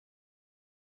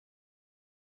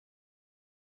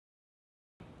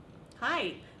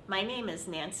Hi, my name is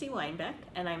Nancy Weinbeck,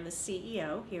 and I'm the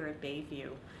CEO here at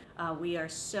Bayview. We are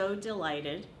so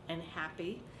delighted and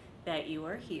happy that you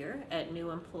are here at New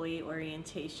Employee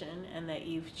Orientation and that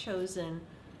you've chosen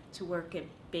to work at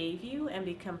Bayview and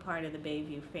become part of the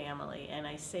Bayview family. And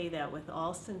I say that with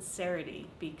all sincerity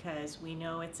because we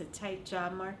know it's a tight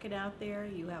job market out there.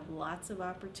 You have lots of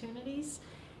opportunities,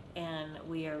 and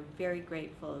we are very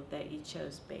grateful that you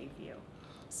chose Bayview.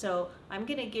 So I'm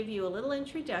going to give you a little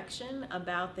introduction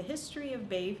about the history of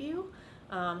Bayview,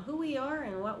 who we are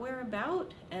and what we're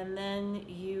about, and then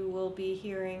you will be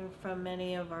hearing from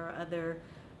many of our other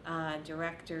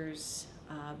directors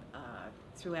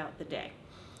throughout the day.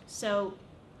 So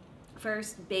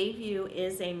first, Bayview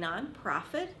is a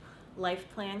nonprofit life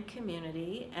plan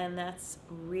community, and that's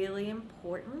really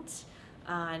important.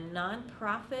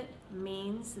 Nonprofit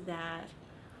means that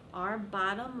our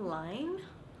bottom line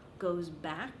goes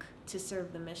back to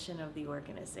serve the mission of the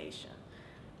organization,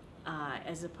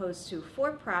 as opposed to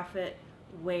for-profit,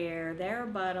 where their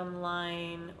bottom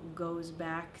line goes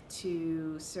back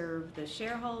to serve the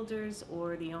shareholders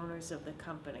or the owners of the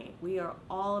company. We are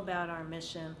all about our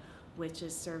mission, which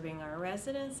is serving our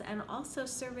residents and also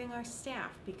serving our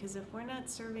staff, because if we're not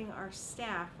serving our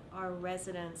staff, our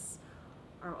residents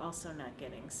are also not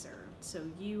getting served. So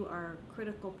you are a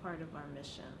critical part of our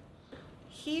mission.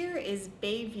 Here is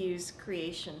Bayview's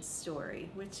creation story,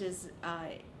 which is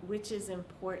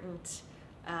important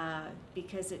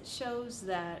because it shows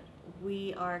that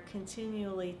we are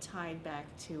continually tied back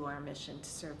to our mission to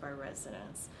serve our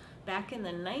residents. Back in the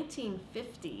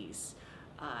 1950s,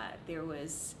 there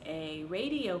was a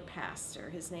radio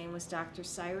pastor. His name was Dr.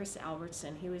 Cyrus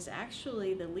Albertson. He was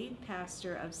actually the lead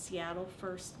pastor of Seattle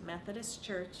First Methodist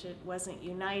Church. It wasn't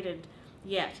united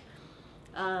yet.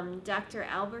 Dr.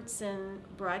 Albertson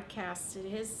broadcasted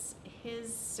his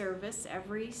service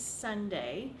every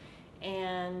Sunday,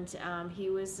 and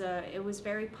it was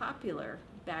very popular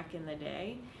back in the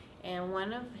day. And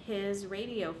one of his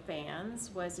radio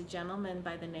fans was a gentleman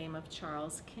by the name of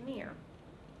Charles Kinnear.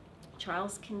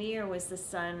 Charles Kinnear was the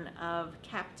son of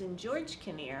Captain George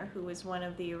Kinnear, who was one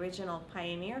of the original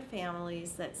pioneer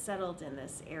families that settled in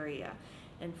this area.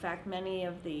 In fact, many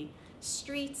of the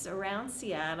streets around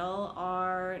Seattle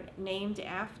are named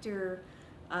after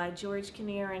George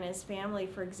Kinnear and his family.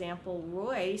 For example,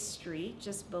 Roy Street,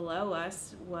 just below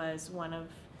us, was one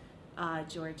of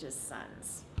George's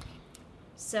sons.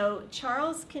 So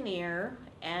Charles Kinnear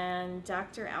and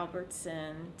Dr.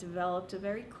 Albertson developed a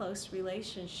very close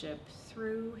relationship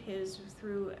through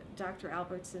Dr.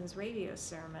 Albertson's radio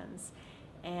sermons.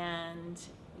 And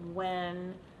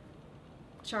when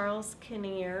Charles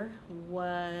Kinnear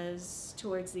was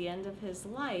towards the end of his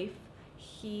life,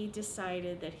 he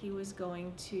decided that he was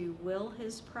going to will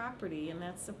his property, and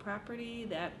that's the property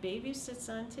that Bayview sits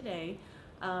on today,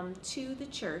 to the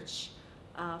church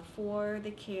for the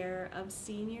care of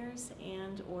seniors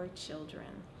and or children.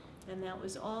 And that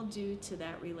was all due to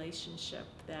that relationship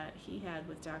that he had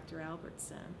with Dr.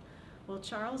 Albertson. Well,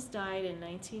 Charles died in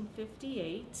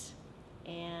 1958,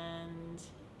 and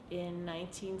in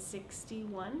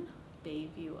 1961,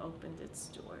 Bayview opened its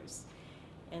doors.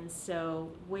 And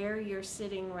so where you're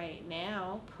sitting right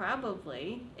now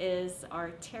probably is our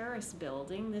terrace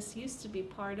building. This used to be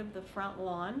part of the front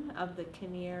lawn of the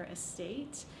Kinnear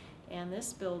estate, and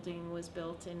this building was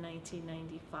built in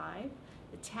 1995.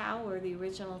 The tower, the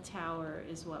original tower,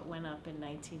 is what went up in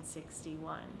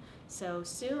 1961. So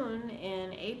soon,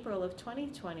 in April of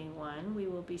 2021, we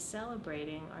will be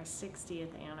celebrating our 60th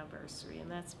anniversary, and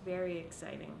that's very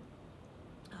exciting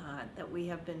that we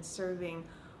have been serving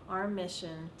our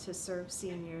mission to serve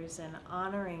seniors and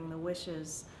honoring the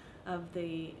wishes of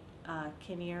the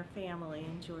Kinnear family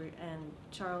and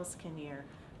Charles Kinnear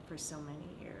for so many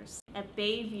years. At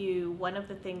Bayview, one of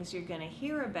the things you're going to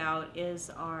hear about is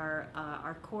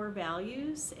our core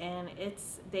values, and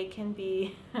they can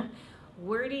be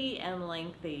wordy and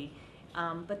lengthy,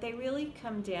 but they really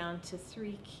come down to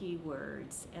three key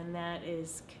words, and that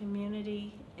is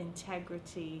community,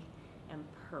 integrity, and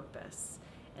purpose.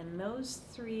 And those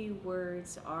three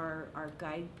words are our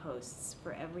guideposts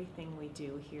for everything we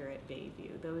do here at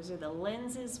Bayview. Those are the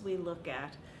lenses we look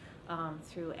at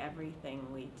through everything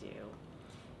we do.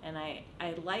 And I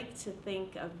like to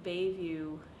think of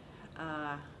Bayview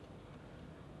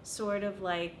sort of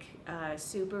like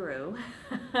Subaru,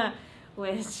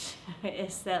 which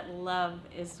is that love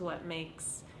is what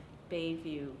makes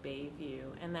Bayview Bayview.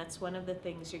 And that's one of the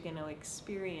things you're going to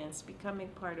experience becoming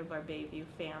part of our Bayview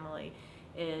family,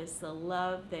 is the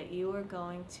love that you are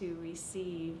going to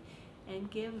receive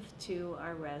and give to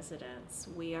our residents.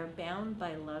 We are bound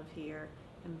by love here,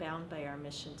 and bound by our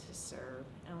mission to serve,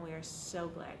 and we are so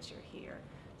glad you're here.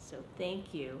 So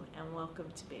thank you and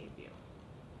welcome to Bayview.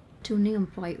 To New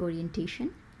Employee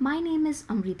Orientation. My name is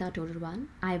Amrita Torarwal.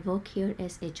 I work here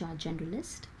as HR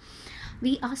Generalist.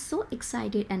 We are so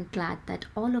excited and glad that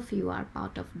all of you are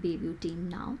part of Bayview team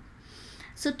now.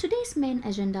 So today's main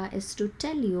agenda is to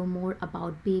tell you more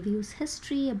about Bayview's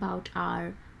history, about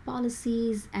our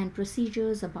policies and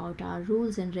procedures, about our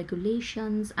rules and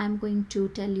regulations. I'm going to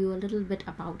tell you a little bit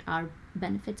about our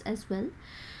benefits as well.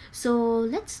 So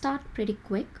let's start pretty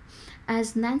quick.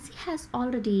 As Nancy has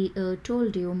already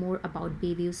told you more about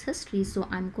Bayview's history, so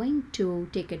I'm going to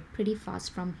take it pretty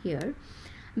fast from here.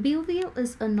 Bayview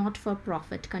is a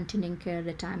not-for-profit continuing care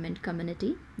retirement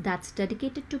community that's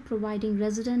dedicated to providing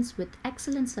residents with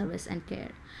excellent service and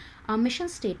care. Our mission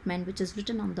statement, which is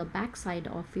written on the back side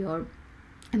of your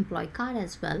employee card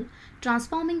as well,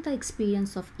 transforming the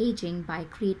experience of aging by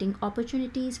creating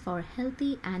opportunities for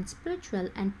healthy and spiritual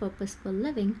and purposeful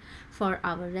living for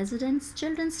our residents,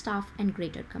 children, staff, and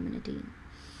greater community.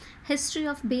 History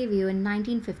of Bayview. In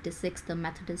 1956, the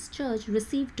Methodist Church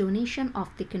received donation of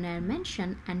the Kinnair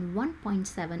Mansion and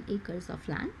 1.7 acres of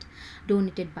land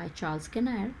donated by Charles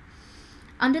Kinnair.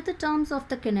 Under the terms of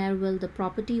the Kinnair will, the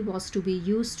property was to be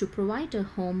used to provide a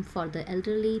home for the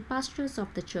elderly, pastors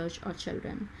of the church, or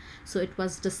children. So it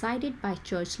was decided by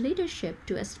church leadership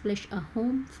to establish a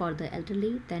home for the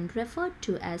elderly, then referred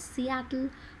to as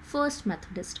Seattle First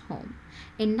Methodist Home.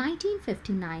 In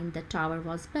 1959, the tower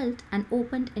was built and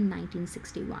opened in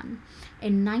 1961.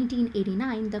 In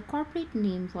 1989, the corporate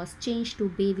name was changed to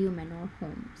Bayview Manor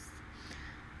Homes.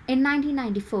 In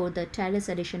 1994, the terrace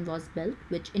addition was built,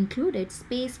 which included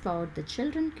space for the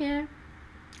children care,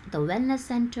 the wellness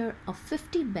center, a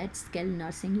 50-bed skilled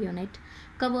nursing unit,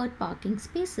 covered parking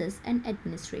spaces, and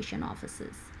administration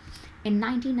offices. In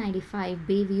 1995,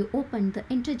 Bayview opened the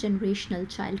Intergenerational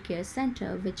Child Care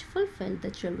Center, which fulfilled the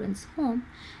children's home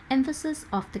emphasis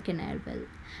of the Kinnair Will.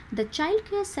 The Child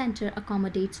Care Center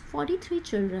accommodates 43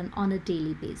 children on a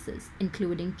daily basis,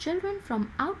 including children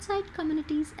from outside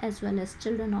communities as well as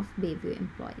children of Bayview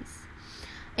employees.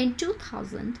 In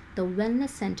 2000, the Wellness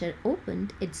Center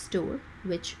opened its door,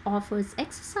 which offers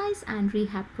exercise and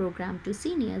rehab program to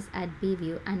seniors at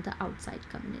Bayview and the outside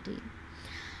community.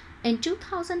 In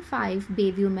 2005,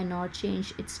 Bayview Manor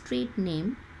changed its trade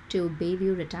name to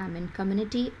Bayview Retirement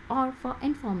Community, or for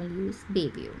informal use,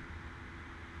 Bayview.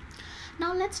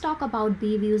 Now let's talk about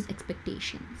Bayview's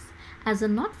expectations. As a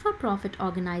not-for-profit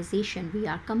organization, we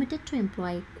are committed to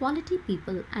employ quality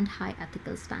people and high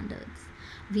ethical standards.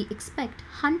 We expect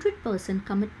 100%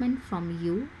 commitment from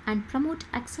you and promote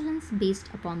excellence based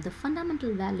upon the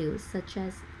fundamental values such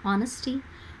as honesty,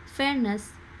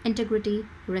 fairness, integrity,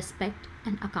 respect,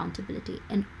 and accountability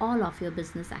in all of your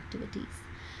business activities.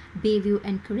 Bayview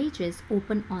encourages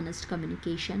open, honest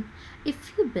communication.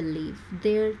 If you believe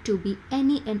there to be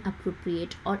any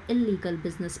inappropriate or illegal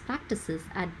business practices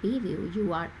at Bayview,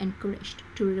 you are encouraged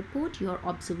to report your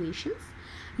observations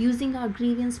using our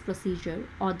grievance procedure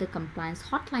or the compliance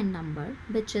hotline number,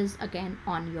 which is again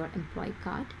on your employee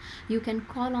card. You can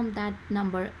call on that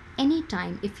number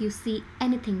anytime if you see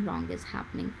anything wrong is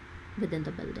happening within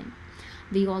the building.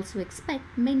 We also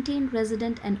expect maintained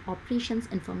resident and operations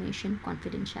information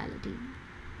confidentiality.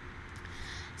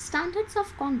 Standards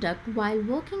of conduct. While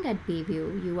working at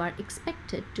Bayview, you are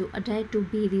expected to adhere to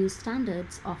Bayview's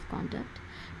standards of conduct.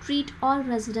 Treat all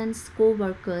residents,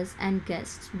 co-workers, and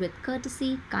guests with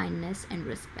courtesy, kindness, and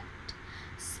respect.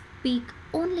 Speak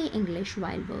only English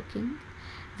while working.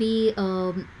 We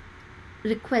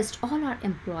request all our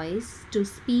employees to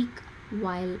speak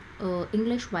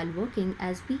English while working,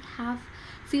 as we have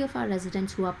few of our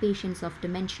residents who are patients of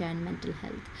dementia and mental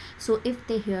health. So if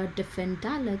they hear different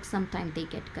dialects, sometimes they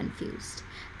get confused.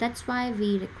 That's why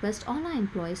we request all our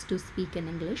employees to speak in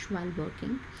English while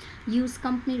working. Use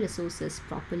company resources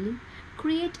properly.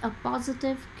 Create a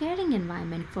positive, caring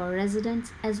environment for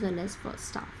residents as well as for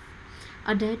staff.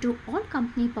 Adhere to all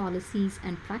company policies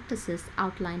and practices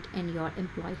outlined in your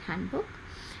employee handbook.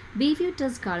 Bayview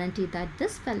does guarantee that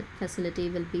this facility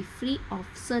will be free of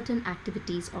certain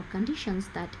activities or conditions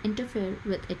that interfere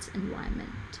with its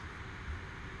environment.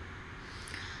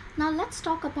 Now let's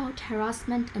talk about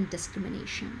harassment and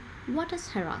discrimination. What is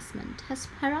harassment?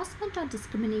 Harassment or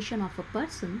discrimination of a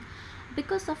person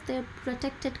because of their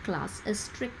protected class is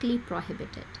strictly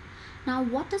prohibited. Now,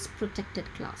 what is protected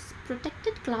class?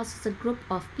 Protected class is a group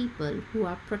of people who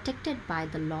are protected by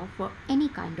the law for any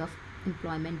kind of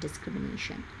employment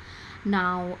discrimination.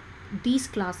 Now, these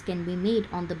class can be made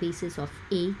on the basis of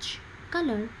age,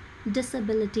 color,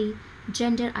 disability,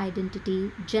 gender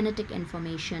identity, genetic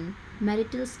information,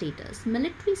 marital status,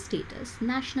 military status,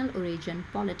 national origin,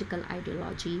 political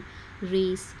ideology,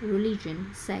 race, religion,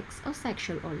 sex, or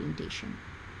sexual orientation.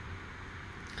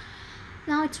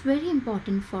 Now, it's very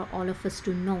important for all of us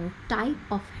to know type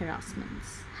of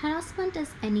harassments. Harassment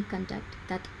is any conduct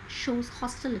that shows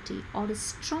hostility or a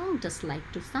strong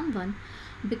dislike to someone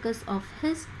because of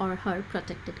his or her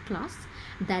protected class,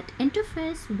 that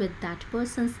interferes with that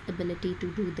person's ability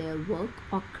to do their work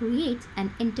or creates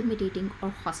an intimidating or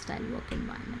hostile work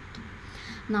environment.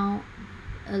 Now,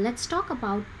 let's talk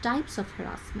about types of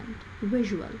harassment.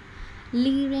 Visual: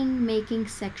 leering, making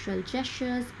sexual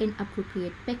gestures,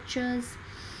 inappropriate pictures.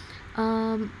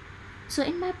 So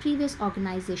in my previous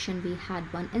organization, we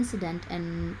had one incident,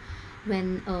 and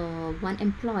when one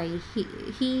employee,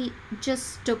 he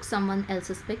just took someone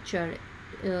else's picture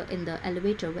in the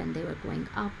elevator when they were going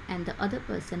up, and the other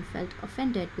person felt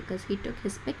offended because he took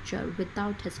his picture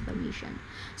without his permission.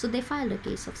 So they filed a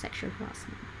case of sexual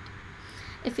harassment.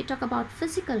 If we talk about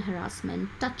physical harassment,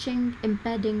 touching,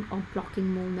 impeding, or blocking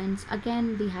movements,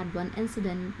 again we had one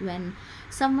incident when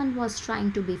someone was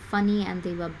trying to be funny and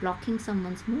they were blocking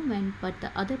someone's movement, but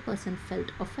the other person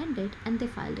felt offended and they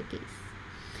filed a case.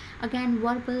 Again,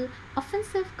 verbal,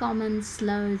 offensive comments,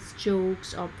 slurs,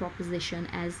 jokes, or proposition,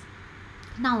 as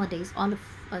nowadays all of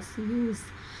us use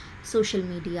social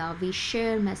media, we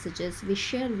share messages, we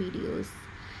share videos.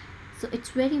 So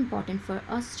it's very important for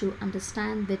us to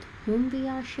understand with whom we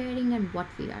are sharing and what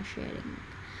we are sharing.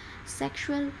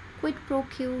 Sexual: quid pro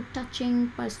quo,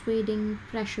 touching, persuading,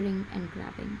 pressuring, and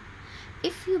grabbing.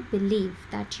 If you believe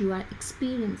that you are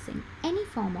experiencing any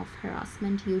form of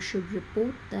harassment, you should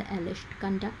report the alleged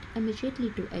conduct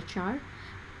immediately to HR.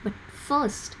 But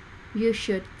first, you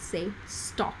should say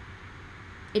stop.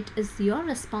 It is your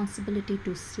responsibility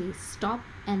to say stop,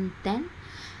 and then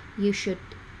you should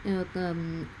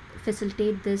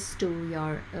facilitate this to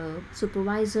your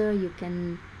supervisor. You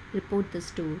can report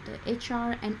this to the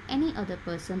HR and any other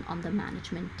person on the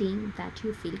management team that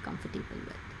you feel comfortable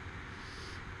with.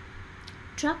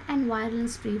 Drug and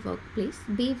violence free workplace.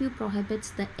 Bayview prohibits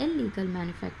the illegal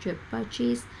manufacture,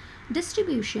 purchase,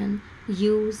 distribution,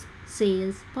 use,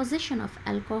 sales, possession of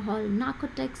alcohol,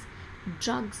 narcotics,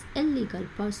 drugs illegal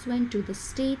pursuant to the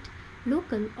state,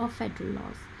 local, or federal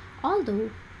laws.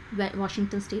 Although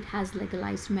Washington state has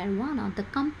legalized marijuana, the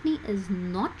company is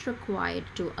not required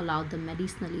to allow the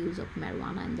medicinal use of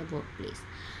marijuana in the workplace.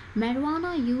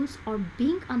 Marijuana use or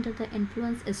being under the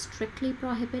influence is strictly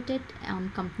prohibited on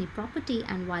company property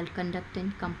and while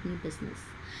conducting company business.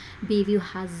 Bayview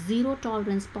has zero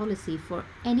tolerance policy for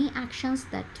any actions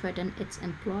that threaten its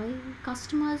employee,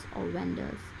 customers, or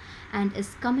vendors, and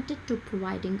is committed to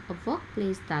providing a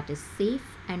workplace that is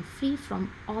safe and free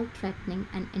from all threatening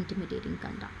and intimidating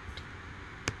conduct.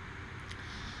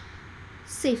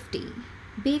 Safety.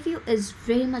 Bayview is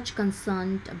very much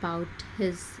concerned about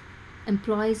his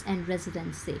employees and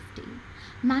residents' safety.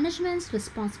 Management's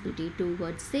responsibility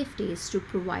towards safety is to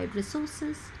provide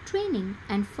resources, training,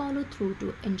 and follow through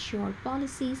to ensure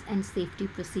policies and safety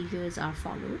procedures are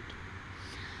followed.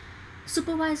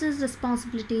 Supervisors'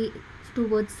 responsibility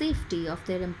towards safety of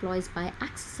their employees by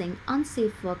accessing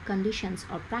unsafe work conditions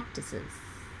or practices.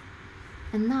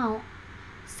 And now,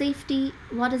 safety: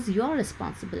 what is your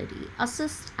responsibility?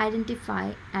 Assist,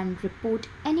 identify, and report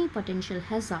any potential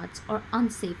hazards or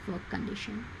unsafe work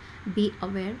condition. Be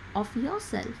aware of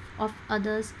yourself, of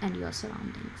others, and your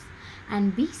surroundings.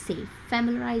 And be safe.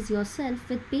 Familiarize yourself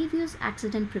with Bayview's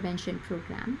accident prevention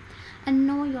program and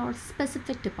know your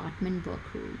specific department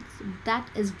work rules. That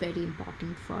is very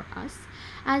important for us,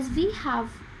 as we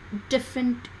have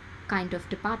different kind of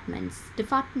departments.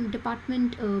 Department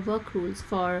work rules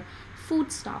for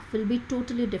food staff will be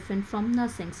totally different from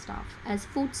nursing staff, as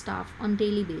food staff on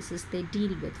daily basis they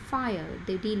deal with fire,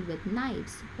 they deal with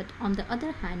knives, but on the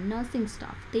other hand nursing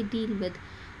staff, they deal with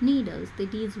needles, they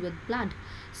deal with blood.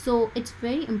 So it's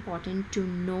very important to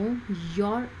know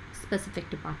your specific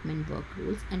department work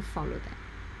rules and follow them.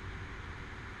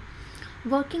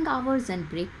 Working hours and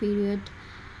break period.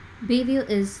 Bayview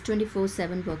is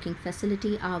 24/7 working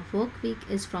facility. Our work week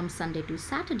is from Sunday to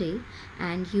Saturday,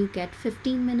 and you get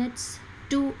 15 minutes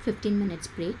to 15 minutes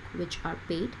break, which are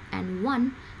paid, and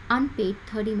one unpaid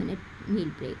 30-minute meal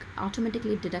break,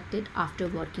 automatically deducted after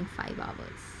working 5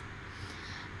 hours.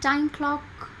 Time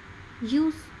clock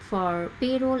used for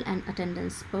payroll and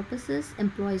attendance purposes.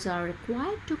 Employees are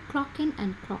required to clock in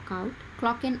and clock out.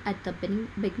 Clock in at the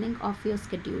beginning of your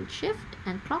scheduled shift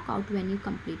and clock out when you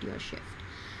complete your shift.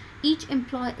 Each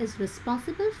employee is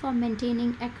responsible for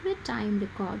maintaining accurate time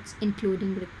records,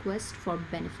 including requests for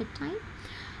benefit time.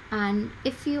 And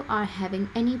if you are having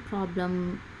any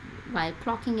problem while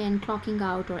clocking in, clocking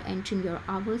out, or entering your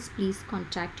hours, please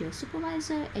contact your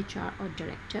supervisor, HR, or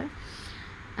director.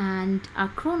 And our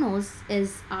Chronos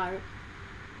is our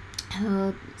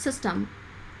system,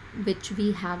 which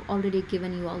we have already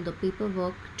given you all the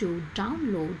paperwork to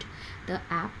download the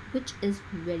app, which is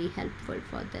very helpful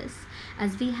for this,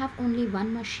 as we have only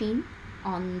one machine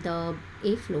on the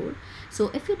A floor. So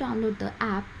if you download the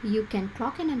app, you can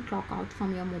clock in and clock out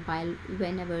from your mobile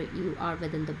whenever you are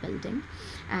within the building,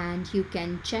 and you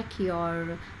can check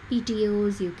your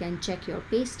PTOs, you can check your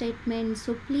pay statements.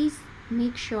 So please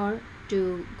make sure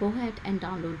to go ahead and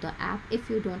download the app. If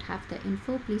you don't have the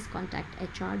info, please contact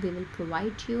HR. We will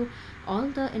provide you all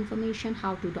the information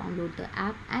how to download the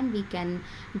app, and we can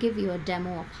give you a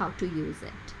demo of how to use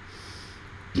it.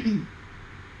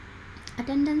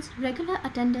 Regular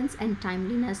attendance and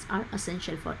timeliness are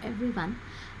essential for everyone.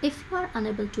 If you are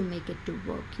unable to make it to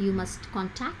work, you must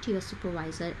contact your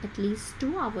supervisor at least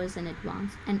 2 hours in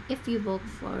advance. And if you work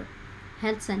for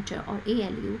health center or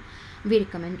ALU, we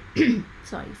recommend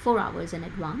 4 hours in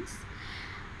advance.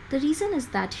 The reason is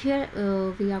that here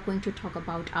we are going to talk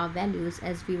about our values,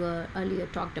 as we were earlier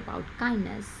talked about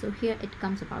kindness. So here it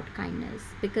comes about kindness,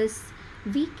 because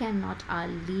we cannot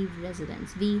leave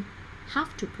residents. We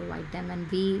have to provide them,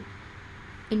 and we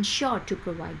ensure to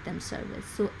provide them service.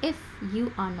 So if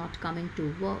you are not coming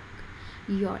to work,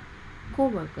 your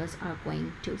co-workers are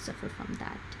going to suffer from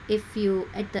that. If you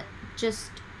at the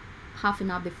just half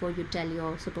an hour before you tell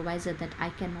your supervisor that I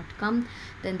cannot come,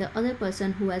 then the other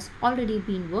person who has already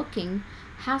been working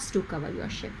has to cover your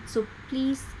shift. So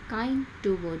please kind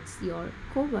towards your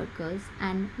co-workers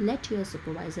and let your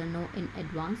supervisor know in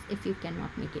advance if you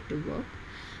cannot make it to work.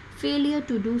 Failure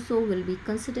to do so will be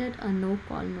considered a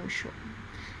no-call, no-show.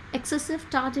 Excessive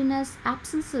tardiness,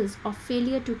 absences, or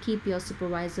failure to keep your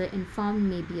supervisor informed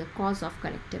may be a cause of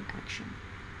corrective action.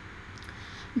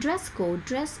 Dress code.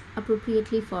 Dress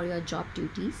appropriately for your job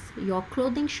duties. Your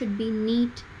clothing should be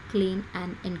neat, clean,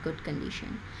 and in good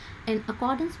condition. In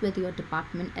accordance with your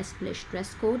department established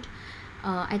dress code,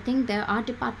 I think there are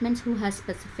departments who have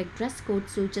specific dress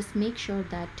codes, so just make sure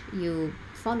that you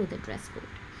follow the dress code.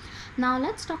 Now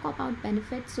let's talk about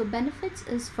benefits. So benefits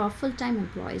is for full-time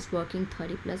employees working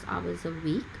 30 plus hours a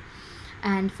week.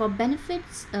 And for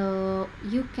benefits,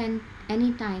 you can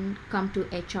anytime come to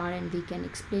HR and we can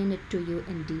explain it to you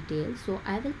in detail. So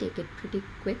I will take it pretty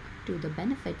quick to the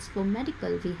benefits. For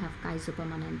medical, we have Kaiser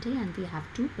Permanente, and we have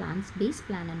 2 plans, base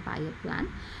plan and buyer plan.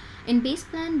 In base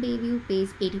plan, Bayview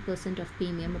pays 80% of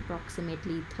premium,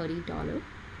 approximately $30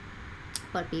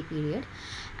 per pay period,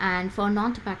 and for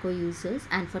non-tobacco users,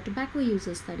 and for tobacco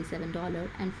users $37,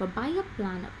 and for buyer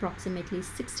plan approximately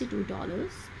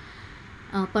 $62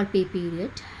 per pay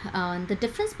period. The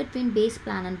difference between base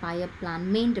plan and buyer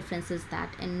plan, main difference is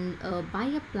that in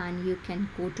buyer plan you can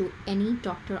go to any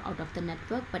doctor out of the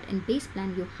network, but in base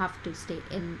plan you have to stay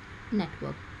in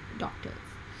network doctors.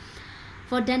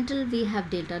 For dental, we have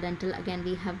Delta Dental. Again,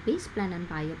 we have base plan and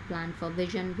buyer plan. For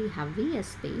vision, we have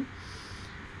VSP.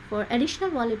 For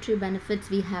additional voluntary benefits,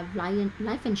 we have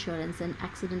life insurance and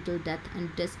accidental death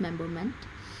and dismemberment,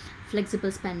 flexible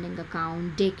spending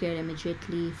account, daycare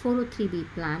immediately,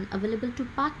 403B plan available to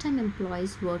part-time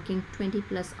employees working 20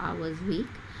 plus hours a week,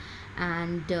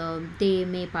 and they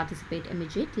may participate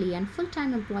immediately, and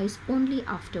full-time employees only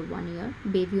after 1 year.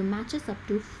 Bayview matches up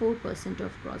to 4%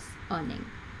 of gross earning.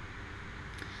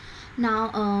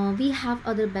 Now we have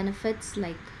other benefits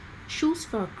like shoes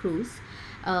for cruise.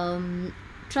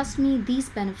 Trust me, these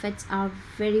benefits are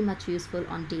very much useful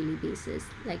on daily basis.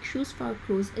 Like Shoes for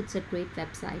Cruise, it's a great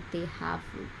website. They have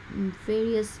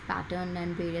various pattern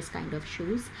and various kind of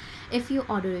shoes. If you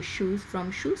order a shoes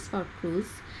from Shoes for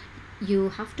Cruise, you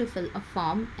have to fill a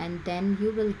form, and then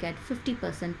you will get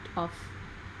 50% off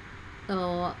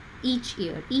each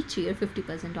year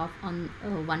 50% off on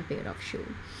one pair of shoe.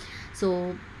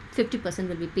 So 50%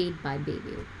 will be paid by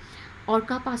Bayview.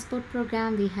 Orca passport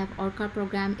program, we have Orca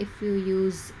program. If you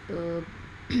use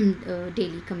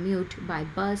daily commute by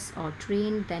bus or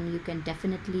train, then you can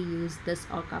definitely use this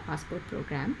Orca passport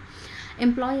program.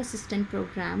 Employee assistant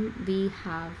program, we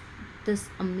have this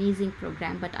amazing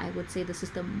program, but I would say this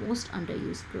is the most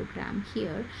underused program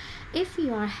here. If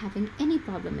you are having any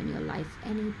problem in your life,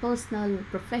 any personal,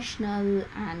 professional,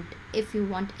 and if you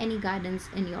want any guidance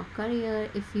in your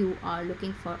career, if you are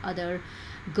looking for other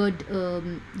good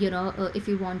if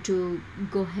you want to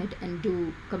go ahead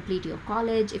and complete your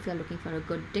college, if you're looking for a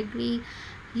good degree,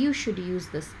 you should use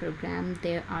this program.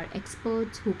 There are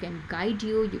experts who can guide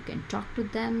you. You can talk to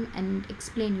them and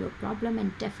explain your problem,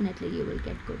 and definitely you will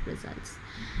get good results.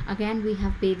 Again, we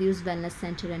have Bayview's Wellness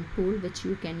Center and pool, which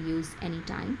you can use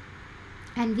anytime,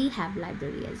 and we have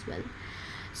library as well.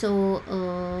 So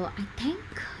I think,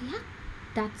 yeah,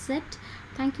 that's it.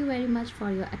 Thank you very much for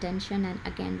your attention, and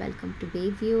again, welcome to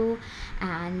Bayview.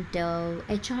 And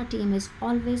HR team is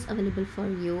always available for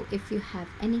you. If you have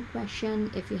any question,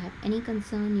 if you have any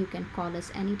concern, you can call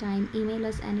us anytime, email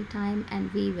us anytime, and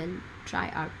we will try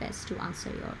our best to answer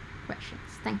your questions.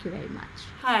 Thank you very much.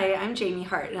 Hi, I'm Jamie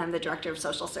Hart, and I'm the Director of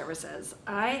Social Services.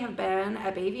 I have been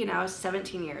at Bayview now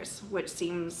 17 years, which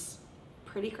seems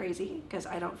pretty crazy because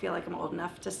I don't feel like I'm old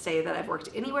enough to say that I've worked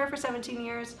anywhere for 17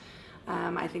 years.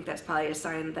 I think that's probably a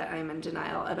sign that I'm in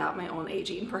denial about my own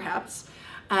aging, perhaps.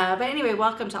 But anyway,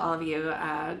 welcome to all of you.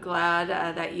 Glad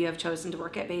that you have chosen to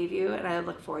work at Bayview, and I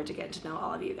look forward to getting to know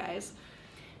all of you guys.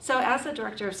 So as the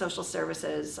Director of Social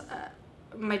Services,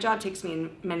 my job takes me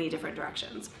in many different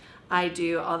directions. I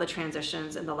do all the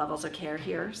transitions and the levels of care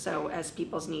here, so as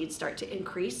people's needs start to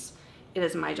increase, it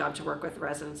is my job to work with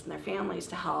residents and their families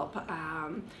to help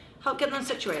get them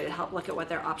situated, help look at what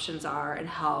their options are, and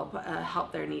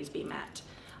help their needs be met.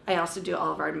 I also do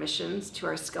all of our admissions to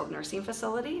our skilled nursing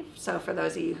facility. So for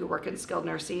those of you who work in skilled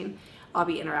nursing, I'll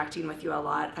be interacting with you a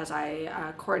lot as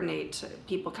I coordinate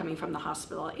people coming from the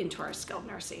hospital into our skilled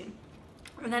nursing.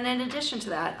 And then in addition to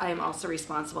that, I am also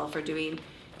responsible for doing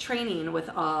training with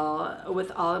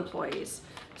all employees.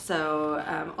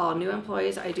 So all new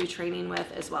employees I do training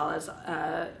with, as well as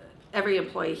every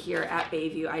employee here at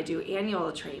Bayview. I do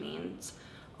annual trainings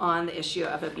on the issue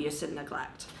of abuse and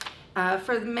neglect.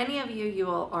 For many of you, you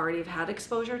will already have had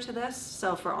exposure to this.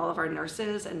 So for all of our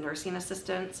nurses and nursing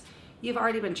assistants, you've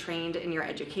already been trained in your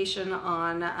education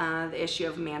on the issue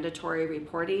of mandatory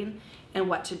reporting and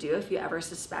what to do if you ever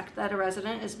suspect that a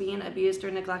resident is being abused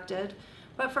or neglected.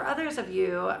 But for others of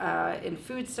you in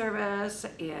food service,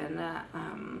 in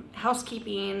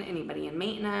housekeeping, anybody in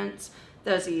maintenance,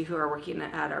 those of you who are working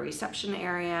at our reception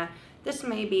area, this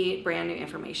may be brand new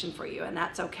information for you, and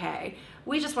that's okay.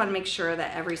 We just want to make sure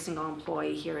that every single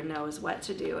employee here knows what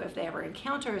to do if they ever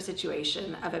encounter a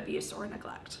situation of abuse or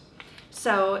neglect.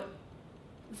 So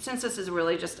since this is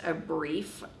really just a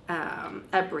brief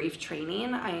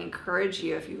training, I encourage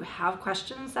you, if you have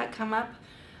questions that come up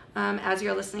as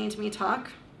you're listening to me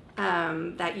talk,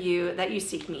 that you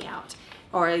seek me out,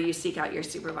 or you seek out your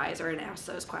supervisor and ask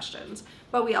those questions.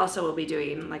 But we also will be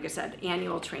doing, like I said,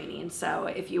 annual training. So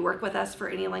if you work with us for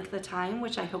any length of time,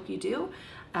 which I hope you do,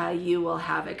 you will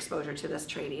have exposure to this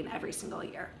training every single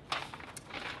year.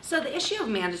 So the issue of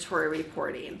mandatory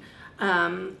reporting.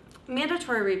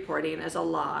 Mandatory reporting is a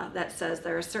law that says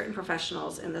there are certain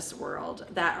professionals in this world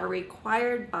that are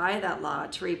required by that law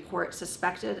to report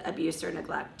suspected abuse or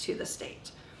neglect to the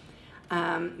state.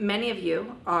 Many of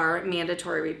you are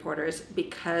mandatory reporters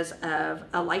because of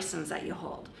a license that you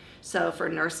hold. So for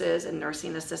nurses and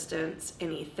nursing assistants,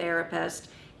 any therapist,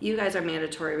 you guys are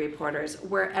mandatory reporters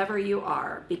wherever you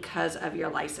are because of your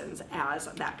license as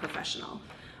that professional.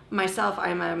 Myself,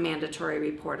 I'm a mandatory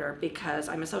reporter because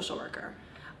I'm a social worker.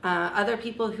 Other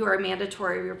people who are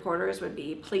mandatory reporters would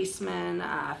be policemen,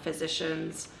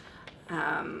 physicians,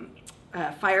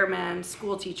 firemen,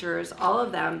 school teachers, all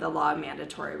of them, the law of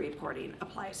mandatory reporting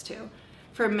applies to.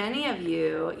 For many of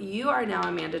you, you are now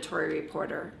a mandatory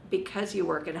reporter because you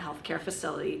work in a healthcare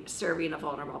facility serving a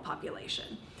vulnerable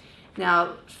population.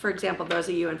 Now, for example, those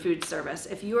of you in food service,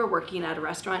 if you are working at a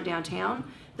restaurant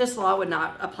downtown, this law would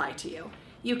not apply to you.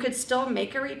 You could still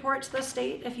make a report to the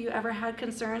state if you ever had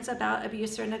concerns about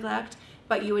abuse or neglect,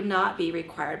 but you would not be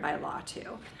required by law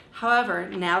to. However,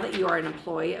 now that you are an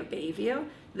employee of Bayview,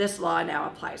 this law now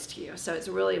applies to you. So it's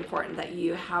really important that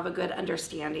you have a good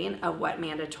understanding of what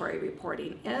mandatory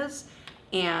reporting is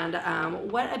and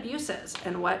what abuse is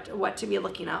and what to be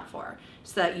looking out for,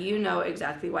 so that you know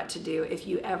exactly what to do if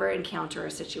you ever encounter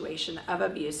a situation of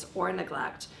abuse or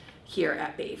neglect here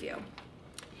at Bayview.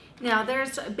 Now,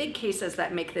 there's big cases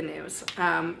that make the news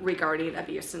regarding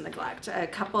abuse and neglect. A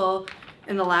couple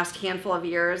in the last handful of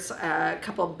years, a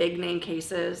couple big name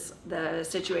cases. The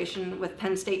situation with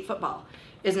Penn State football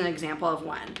is an example of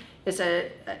one.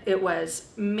 It was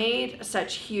made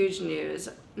such huge news,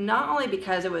 not only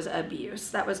because it was abuse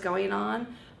that was going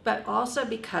on, but also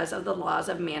because of the laws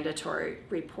of mandatory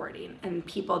reporting and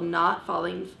people not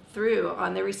following through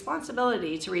on their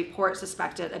responsibility to report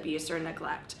suspected abuse or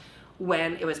neglect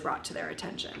when it was brought to their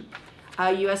attention.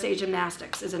 USA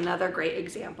Gymnastics is another great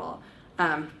example.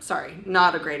 Sorry,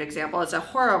 not a great example, it's a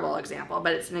horrible example,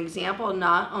 but it's an example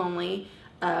not only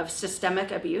of systemic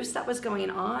abuse that was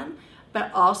going on,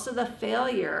 but also the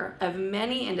failure of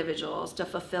many individuals to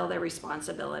fulfill their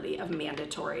responsibility of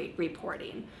mandatory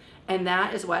reporting. And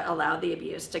that is what allowed the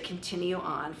abuse to continue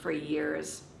on for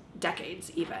years,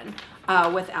 decades even,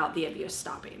 without the abuse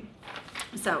stopping.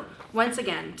 So once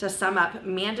again, to sum up,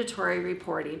 mandatory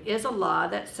reporting is a law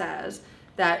that says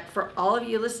that for all of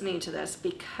you listening to this,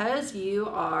 because you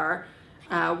are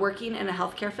working in a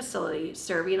healthcare facility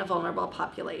serving a vulnerable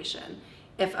population,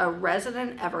 if a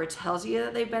resident ever tells you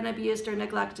that they've been abused or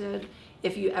neglected,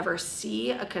 if you ever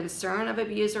see a concern of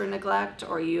abuse or neglect,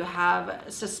 or you have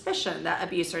suspicion that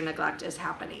abuse or neglect is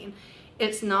happening,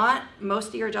 it's not most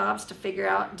of your jobs to figure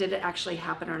out did it actually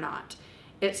happen or not.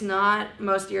 It's not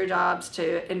most of your jobs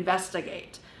to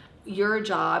investigate. Your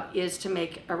job is to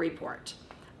make a report.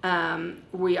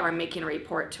 We are making a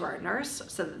report to our nurse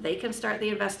so that they can start the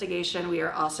investigation. We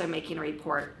are also making a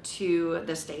report to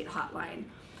the state hotline.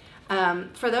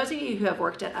 For those of you who have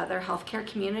worked at other healthcare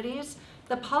communities,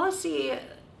 the policy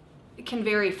can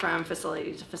vary from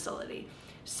facility to facility.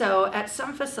 So at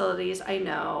some facilities, I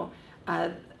know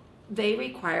they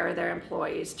require their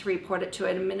employees to report it to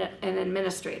an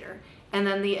administrator, and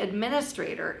then the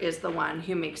administrator is the one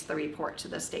who makes the report to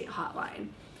the state hotline.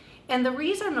 And the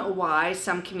reason why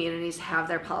some communities have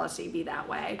their policy be that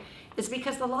way is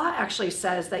because the law actually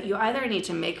says that you either need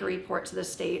to make a report to the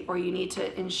state or you need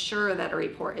to ensure that a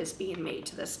report is being made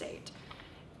to the state.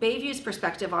 Bayview's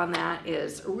perspective on that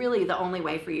is really the only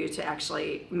way for you to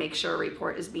actually make sure a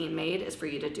report is being made is for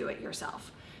you to do it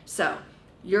yourself. So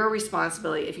your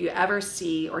responsibility, if you ever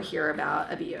see or hear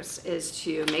about abuse, is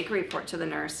to make a report to the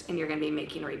nurse, and you're going to be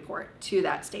making a report to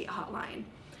that state hotline.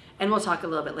 And we'll talk a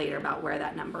little bit later about where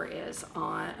that number is,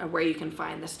 on where you can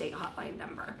find the state hotline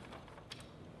number.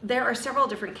 There are several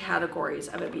different categories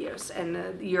of abuse,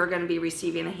 and you're going to be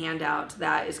receiving a handout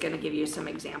that is going to give you some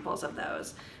examples of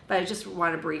those. But I just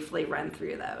want to briefly run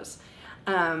through those.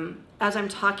 As I'm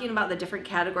talking about the different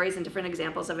categories and different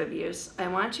examples of abuse, I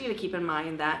want you to keep in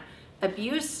mind that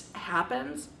abuse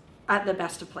happens at the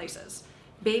best of places.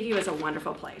 Bayview is a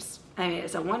wonderful place. I mean,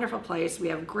 it's a wonderful place. We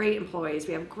have great employees,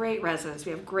 we have great residents,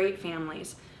 we have great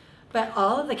families. But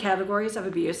all of the categories of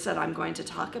abuse that I'm going to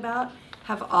talk about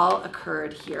have all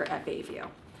occurred here at Bayview.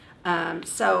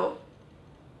 So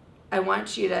I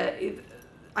want you to,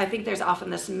 I think there's often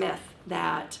this myth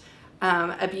that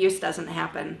abuse doesn't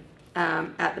happen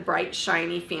at the bright,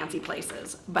 shiny, fancy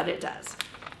places, but it does.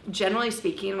 Generally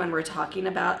speaking, when we're talking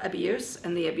about abuse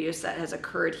and the abuse that has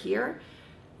occurred here,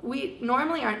 we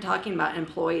normally aren't talking about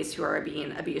employees who are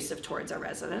being abusive towards our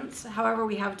residents. However,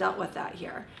 we have dealt with that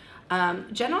here.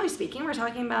 Generally speaking, we're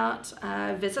talking about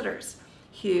visitors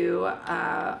who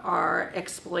are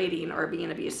exploiting or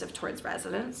being abusive towards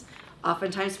residents,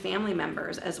 oftentimes family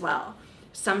members as well.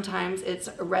 Sometimes it's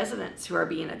residents who are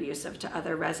being abusive to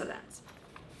other residents.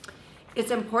 It's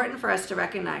important for us to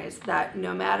recognize that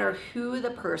no matter who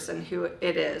the person who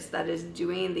it is that is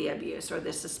doing the abuse or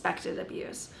the suspected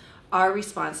abuse, our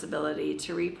responsibility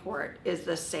to report is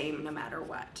the same no matter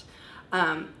what.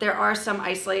 There are some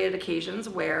isolated occasions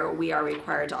where we are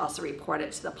required to also report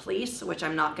it to the police, which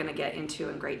I'm not going to get into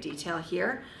in great detail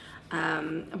here.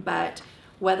 But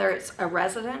whether it's a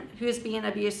resident who's being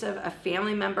abusive, a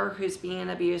family member who's being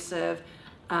abusive,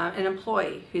 an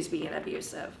employee who's being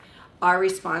abusive, our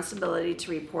responsibility to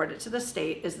report it to the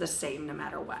state is the same no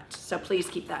matter what. So please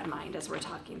keep that in mind as we're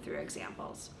talking through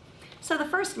examples. So the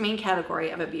first main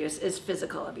category of abuse is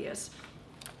physical abuse.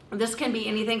 This can be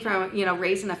anything from,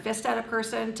 raising a fist at a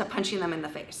person to punching them in the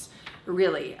face.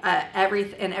 Really,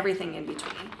 everything in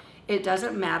between. It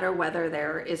doesn't matter whether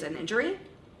there is an injury.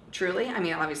 Truly, I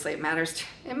mean, obviously it matters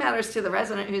to the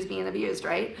resident who's being abused,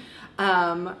 right?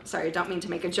 Sorry, I don't mean to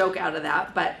make a joke out of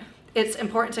that, but it's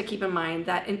important to keep in mind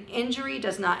that an injury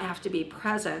does not have to be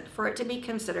present for it to be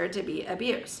considered to be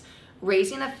abuse.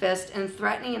 Raising a fist and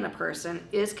threatening a person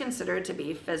is considered to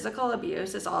be physical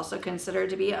abuse. It's also considered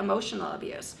to be emotional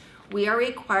abuse. We are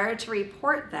required to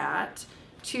report that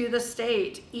to the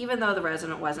state, even though the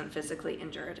resident wasn't physically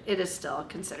injured. It is still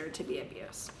considered to be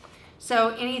abuse.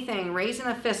 So anything, raising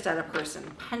a fist at a person,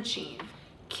 punching,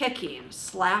 kicking,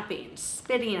 slapping,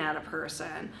 spitting at a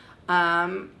person,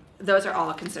 those are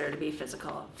all considered to be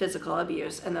physical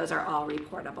abuse, and those are all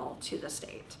reportable to the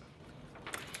state.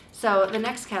 So the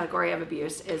next category of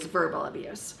abuse is verbal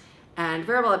abuse. And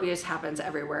verbal abuse happens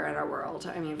everywhere in our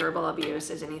world. I mean, verbal abuse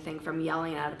is anything from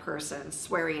yelling at a person,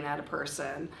 swearing at a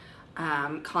person,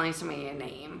 calling somebody a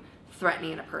name,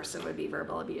 threatening a person would be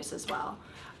verbal abuse as well.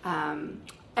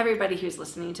 Everybody who's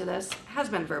listening to this has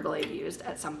been verbally abused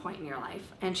at some point in your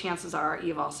life, and chances are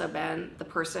you've also been the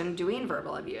person doing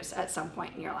verbal abuse at some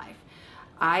point in your life.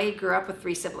 I grew up with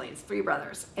 3 siblings, 3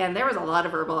 brothers, and there was a lot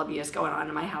of verbal abuse going on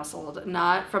in my household,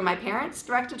 not from my parents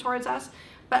directed towards us,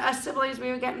 but us siblings,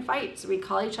 we would get in fights. We'd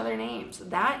call each other names.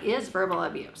 That is verbal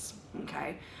abuse,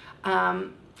 okay?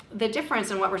 The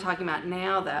difference in what we're talking about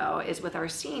now, though, is with our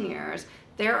seniors,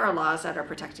 there are laws that are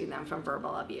protecting them from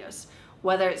verbal abuse,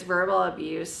 whether it's verbal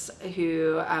abuse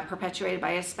perpetuated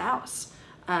by a spouse,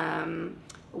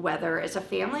 whether it's a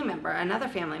family member, another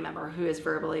family member who is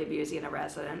verbally abusing a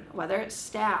resident, whether it's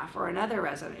staff or another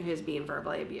resident who is being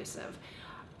verbally abusive.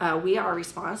 We are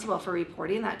responsible for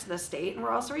reporting that to the state, and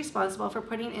we're also responsible for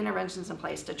putting interventions in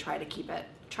place to try to keep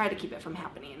it from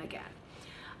happening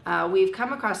again. We've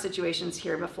come across situations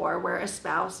here before where a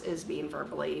spouse is being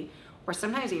verbally or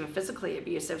sometimes even physically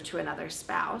abusive to another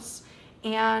spouse,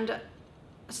 and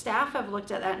staff have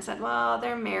looked at that and said, well,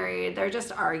 they're married, they're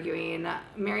just arguing,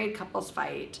 married couples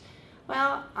fight.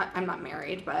 Well, I'm not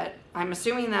married, but I'm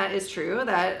assuming that is true,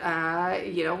 that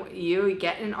you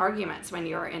get in arguments when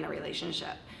you're in a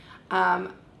relationship.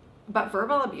 But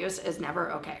verbal abuse is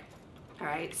never okay. All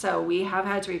right, so we have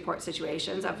had to report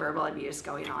situations of verbal abuse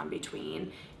going on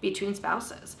between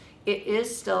spouses. It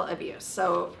is still abuse.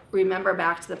 So remember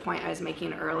back to the point I was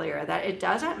making earlier that it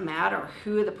doesn't matter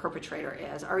who the perpetrator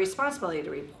is. Our responsibility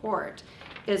to report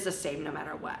is the same no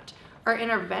matter what. Our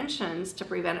interventions to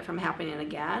prevent it from happening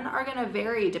again are going to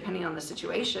vary depending on the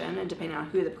situation and depending on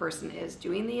who the person is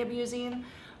doing the abusing,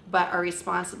 but our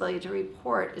responsibility to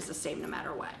report is the same no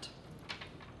matter what.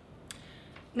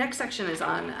 Next section is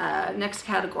on, next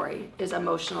category is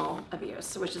emotional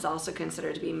abuse, which is also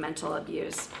considered to be mental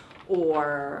abuse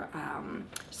or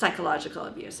psychological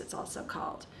abuse, it's also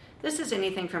called. This is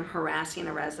anything from harassing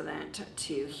a resident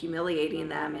to humiliating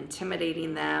them,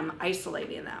 intimidating them,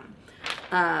 isolating them.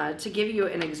 To give you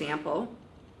an example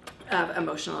of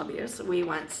emotional abuse, we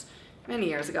once, many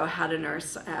years ago, had a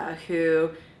nurse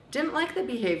who didn't like the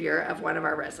behavior of one of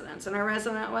our residents, and our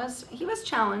resident was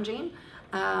challenging,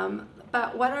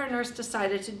 but what our nurse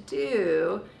decided to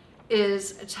do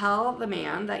is tell the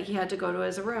man that he had to go to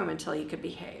his room until he could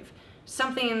behave.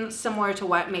 Something similar to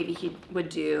what maybe he would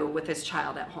do with his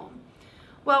child at home.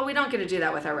 Well, we don't get to do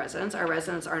that with our residents. Our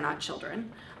residents are not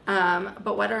children.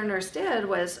 But what our nurse did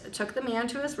was took the man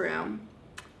to his room,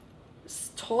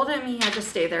 told him he had to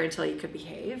stay there until he could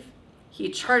behave. He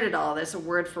charted all this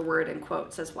word for word in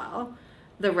quotes as well.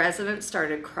 The resident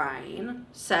started crying,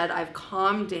 said, "I've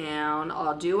calmed down,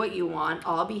 I'll do what you want,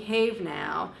 I'll behave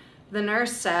now." The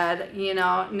nurse said,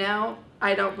 "No,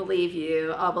 I don't believe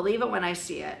you, I'll believe it when I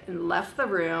see it," and left the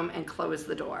room and closed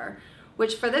the door,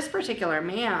 which for this particular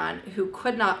man who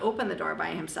could not open the door by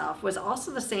himself was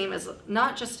also the same as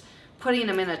not just putting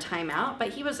him in a timeout, but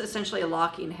he was essentially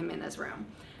locking him in his room.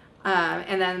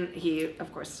 And then he,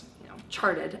 of course,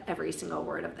 charted every single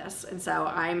word of this. And so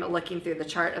I'm looking through the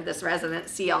chart of this resident,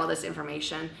 see all this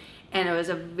information, and it was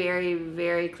a very,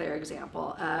 very clear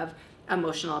example of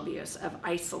emotional abuse, of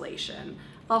isolation,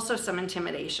 also some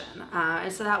intimidation.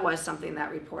 And so that was something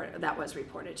that was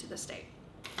reported to the state.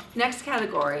 Next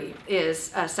category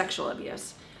is sexual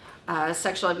abuse.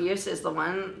 Sexual abuse is the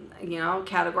one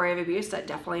category of abuse that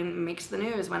definitely makes the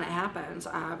news when it happens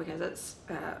because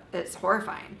it's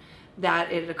horrifying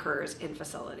that it occurs in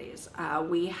facilities.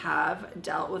 We have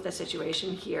dealt with a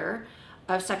situation here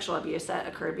of sexual abuse that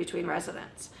occurred between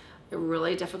residents. A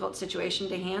really difficult situation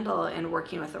to handle in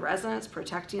working with the residents,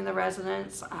 protecting the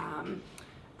residents,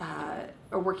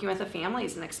 or working with the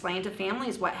families and explaining to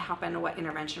families what happened and what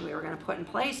intervention we were going to put in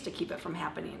place to keep it from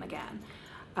happening again.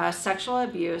 Sexual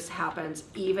abuse happens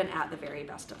even at the very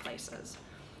best of places.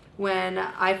 When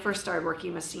I first started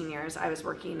working with seniors, I was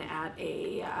working at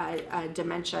a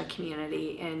dementia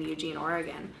community in Eugene,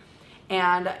 Oregon.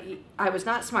 And I was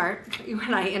not smart.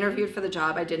 When I interviewed for the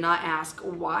job, I did not ask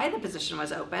why the position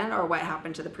was open or what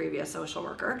happened to the previous social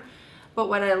worker. But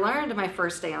what I learned my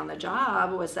first day on the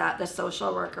job was that the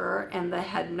social worker and the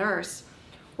head nurse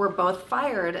were both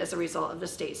fired as a result of the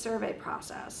state survey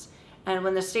process. And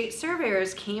when the state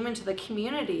surveyors came into the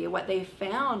community, what they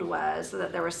found was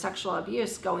that there was sexual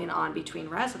abuse going on between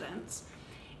residents,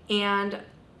 and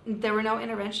there were no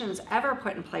interventions ever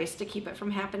put in place to keep it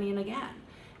from happening again.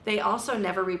 They also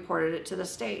never reported it to the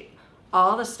state.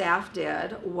 All the staff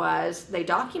did was they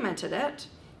documented it,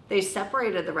 they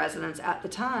separated the residents at the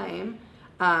time,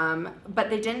 but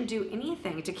they didn't do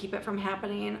anything to keep it from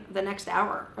happening the next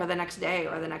hour or the next day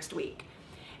or the next week.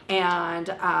 And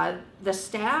the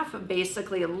staff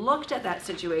basically looked at that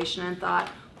situation and thought,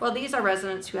 well, these are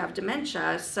residents who have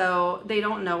dementia, so they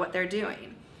don't know what they're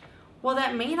doing. Well,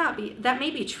 that may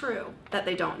be true that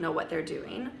they don't know what they're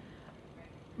doing,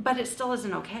 But it still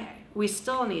isn't okay. We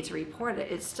still need to report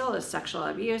it. It still is sexual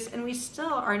abuse, and we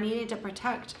still are needing to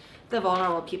protect the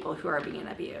vulnerable people who are being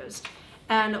abused.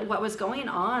 And what was going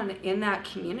on in that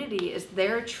community is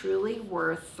there truly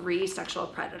were 3 sexual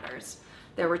predators.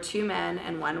 There were 2 men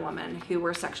and 1 woman who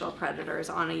were sexual predators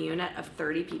on a unit of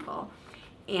 30 people.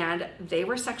 And they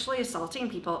were sexually assaulting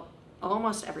people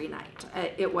almost every night.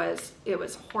 It was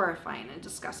horrifying and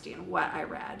disgusting what I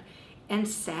read. And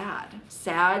sad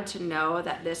to know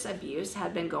that this abuse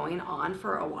had been going on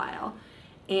for a while.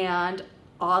 And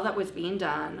all that was being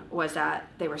done was that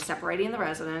they were separating the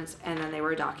residents and then they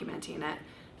were documenting it.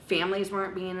 Families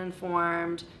weren't being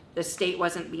informed. The state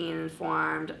wasn't being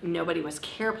informed. Nobody was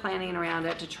care planning around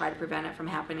it to try to prevent it from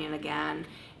happening again.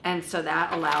 And so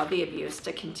that allowed the abuse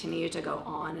to continue to go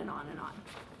on and on and on.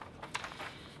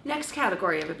 Next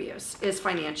category of abuse is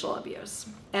financial abuse.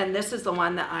 And this is the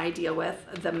one that I deal with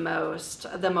the most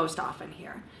often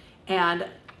here. And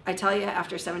I tell you,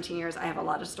 after 17 years, I have a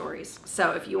lot of stories.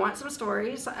 So if you want some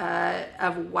stories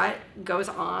of what goes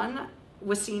on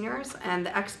with seniors and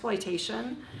the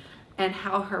exploitation and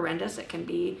how horrendous it can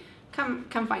be, come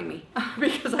find me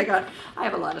because I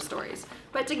have a lot of stories.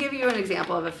 But to give you an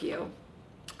example of a few,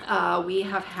 we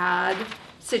have had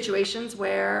situations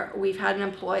where we've had an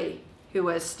employee who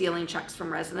was stealing checks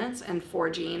from residents and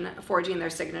forging their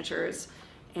signatures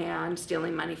and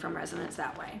stealing money from residents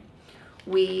that way.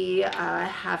 We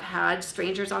have had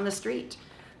strangers on the street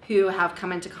who have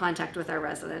come into contact with our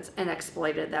residents and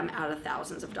exploited them out of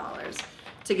thousands of dollars.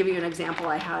 To give you an example,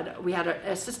 we had an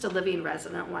assisted living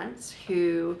resident once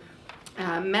who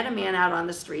met a man out on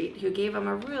the street who gave him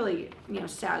a really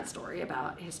sad story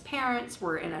about his parents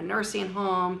were in a nursing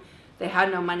home. They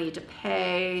had no money to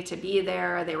pay to be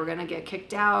there. They were going to get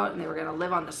kicked out and they were going to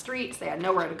live on the streets. They had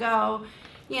nowhere to go.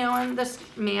 And this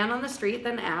man on the street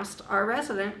then asked our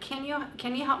resident, can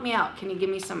you help me out? Can you give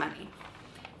me some money?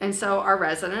 And so our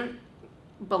resident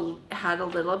had a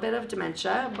little bit of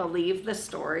dementia, believed the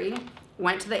story,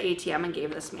 went to the ATM and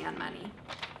gave this man money.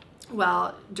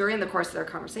 Well, during the course of their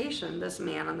conversation, this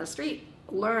man on the street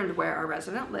learned where our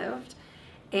resident lived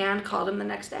and called him the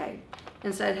next day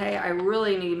and said, hey, I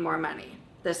really need more money.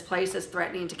 This place is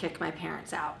threatening to kick my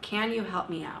parents out. Can you help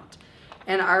me out?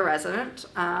 And our resident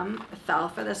fell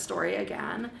for this story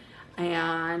again.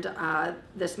 And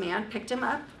this man picked him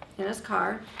up in his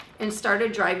car and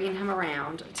started driving him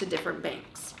around to different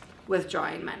banks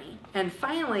withdrawing money. And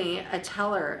finally, a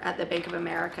teller at the Bank of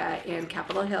America in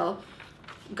Capitol Hill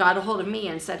got a hold of me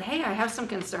and said, hey, I have some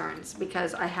concerns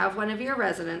because I have one of your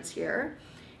residents here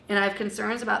and I have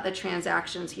concerns about the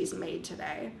transactions he's made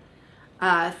today.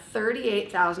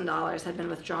 $38,000 had been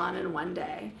withdrawn in one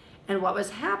day. And what was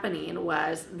happening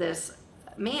was this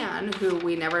man, who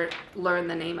we never learned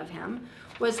the name of him,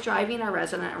 was driving our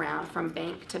resident around from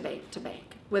bank to bank to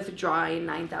bank, withdrawing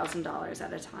 $9,000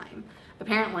 at a time.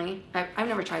 Apparently, I've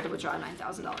never tried to withdraw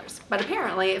 $9,000, but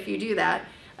apparently if you do that,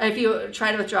 if you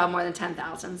try to withdraw more than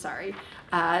 $10,000,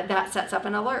 that sets up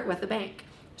an alert with the bank.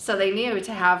 So they knew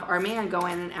to have our man go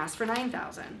in and ask for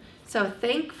 $9,000. So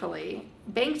thankfully,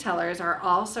 bank tellers are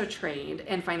also trained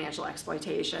in financial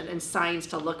exploitation and signs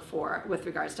to look for with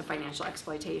regards to financial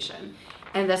exploitation.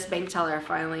 And this bank teller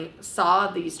finally saw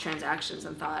these transactions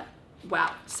and thought,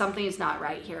 wow, something's not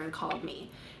right here, and called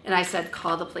me. And I said,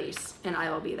 call the police and I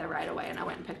will be there right away. And I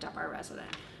went and picked up our resident.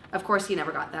 Of course, he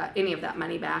never got any of that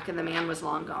money back, and the man was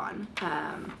long gone.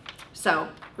 So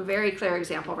a very clear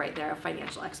example right there of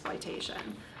financial exploitation.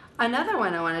 Another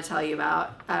one I want to tell you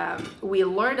about, we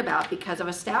learned about because of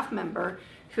a staff member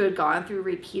who had gone through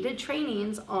repeated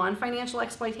trainings on financial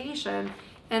exploitation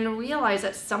and realized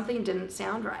that something didn't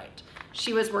sound right.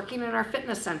 She was working in our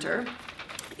fitness center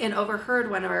and overheard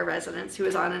one of our residents who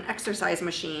was on an exercise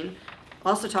machine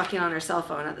also talking on her cell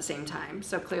phone at the same time.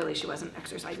 So clearly she wasn't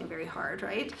exercising very hard,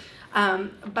 right?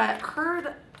 But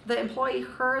the employee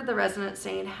heard the resident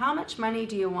saying, how much money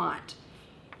do you want?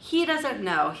 He doesn't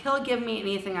know. He'll give me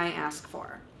anything I ask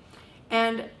for.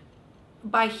 And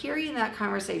by hearing that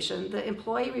conversation, the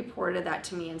employee reported that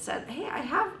to me and said, hey, I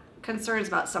have concerns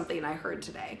about something I heard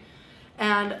today.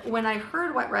 And when I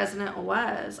heard what resident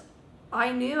was,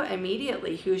 I knew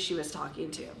immediately who she was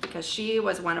talking to because she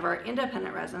was one of our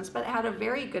independent residents, but had a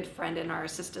very good friend in our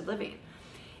assisted living.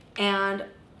 And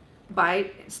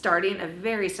by starting a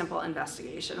very simple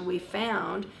investigation, we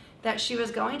found that she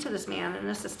was going to this man in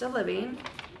assisted living,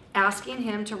 asking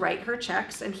him to write her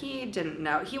checks, and he didn't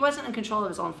know. He wasn't in control of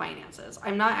his own finances.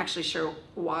 I'm not actually sure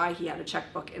why he had a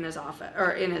checkbook in his office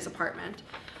or in his apartment,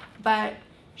 but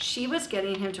she was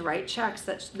getting him to write checks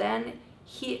that then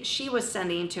she was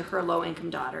sending to her low-income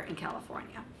daughter in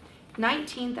California.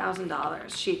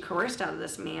 $19,000 she coerced out of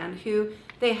this man who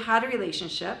they had a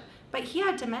relationship, but he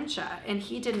had dementia and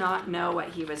he did not know what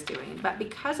he was doing. But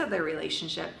because of their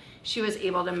relationship, she was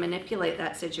able to manipulate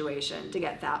that situation to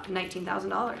get that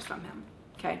 $19,000 from him.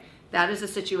 Okay, that is a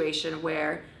situation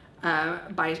where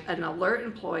by an alert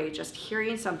employee just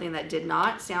hearing something that did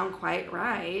not sound quite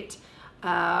right,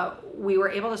 we were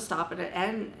able to stop it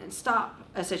and stop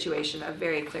a situation of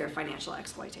very clear financial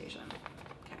exploitation.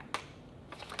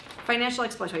 Financial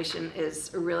exploitation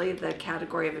is really the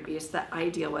category of abuse that I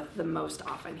deal with the most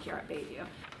often here at Bayview.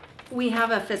 We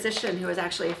have a physician who is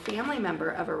actually a family member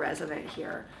of a resident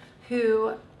here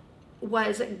who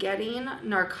was getting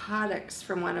narcotics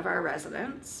from one of our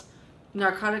residents,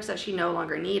 narcotics that she no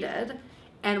longer needed,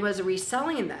 and was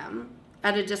reselling them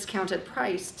at a discounted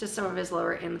price to some of his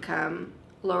lower income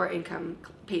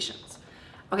patients.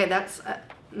 Okay, that's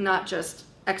not just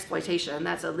exploitation,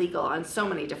 that's illegal on so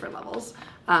many different levels.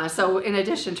 So in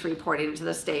addition to reporting to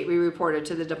the state, we reported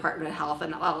to the Department of Health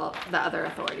and all the other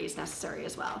authorities necessary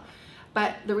as well.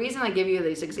 But the reason I give you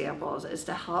these examples is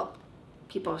to help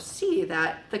people see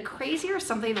that the crazier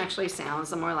something actually sounds,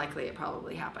 the more likely it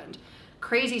probably happened.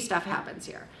 Crazy stuff happens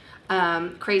here.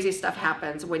 Crazy stuff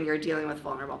happens when you're dealing with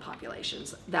vulnerable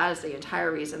populations. That is the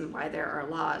entire reason why there are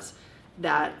laws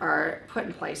that are put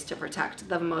in place to protect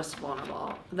the most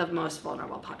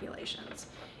vulnerable populations.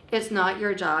 It's not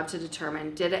your job to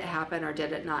determine did it happen or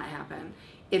did it not happen.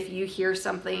 If you hear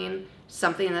something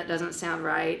that doesn't sound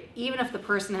right, even if the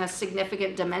person has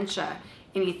significant dementia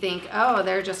and you think, oh,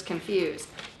 they're just confused.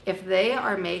 If they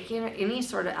are making any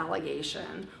sort of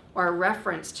allegation or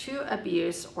reference to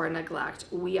abuse or neglect,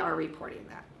 we are reporting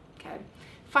that, okay?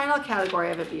 Final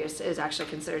category of abuse is actually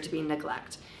considered to be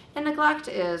neglect. And neglect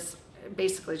is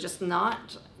basically just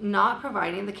not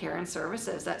providing the care and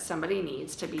services that somebody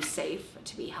needs to be safe,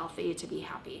 to be healthy, to be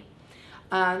happy.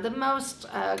 The most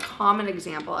common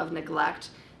example of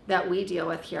neglect that we deal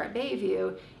with here at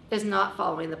Bayview is not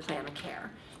following the plan of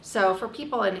care. So for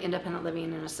people in independent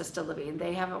living and assisted living,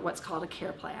 they have what's called a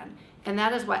care plan. And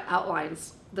that is what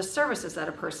outlines the services that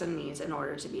a person needs in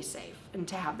order to be safe and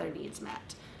to have their needs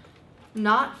met.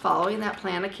 Not following that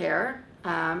plan of care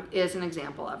is an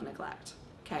example of neglect.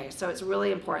 Okay, so it's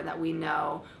really important that we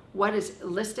know what is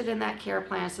listed in that care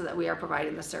plan so that we are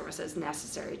providing the services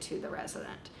necessary to the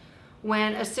resident.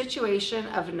 When a situation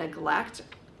of neglect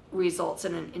results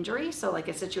in an injury, so like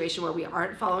a situation where we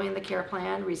aren't following the care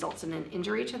plan results in an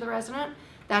injury to the resident,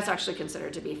 that's actually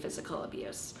considered to be physical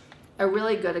abuse. A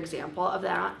really good example of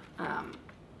that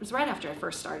was right after I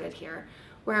first started here,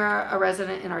 where a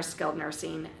resident in our skilled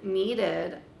nursing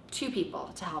needed 2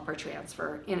 people to help her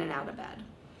transfer in and out of bed.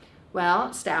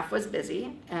 Well, staff was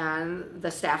busy, and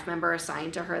the staff member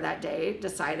assigned to her that day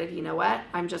decided, you know what,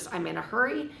 I'm in a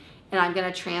hurry, and I'm going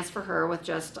to transfer her with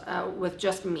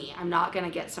just me. I'm not going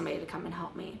to get somebody to come and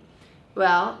help me.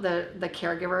 Well, the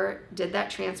caregiver did that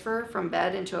transfer from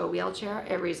bed into a wheelchair.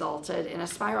 It resulted in a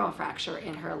spiral fracture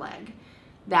in her leg.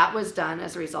 That was done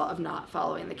as a result of not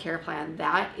following the care plan.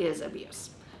 That is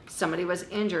abuse. Somebody was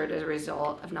injured as a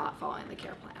result of not following the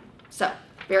care plan. So,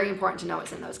 very important to know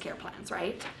what's in those care plans,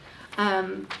 right?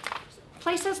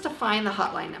 Places to find the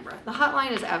hotline number. The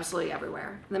hotline is absolutely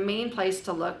everywhere. The main place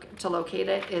to locate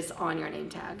it is on your name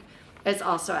tag. It's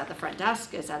also at the front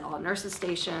desk, it's at all nurses'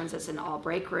 stations, it's in all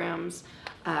break rooms.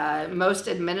 Most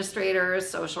administrators,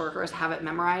 social workers have it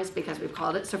memorized because we've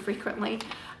called it so frequently.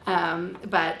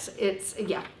 But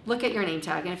look at your name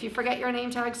tag. And if you forget your name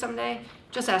tag someday,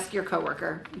 just ask your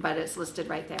coworker, but it's listed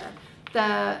right there.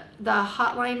 The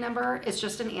hotline number is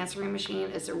just an answering machine.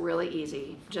 It's really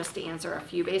easy just to answer a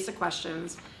few basic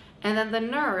questions. And then the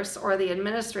nurse or the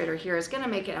administrator here is going to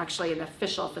make it actually an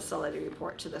official facility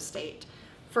report to the state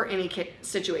for any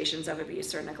situations of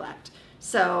abuse or neglect.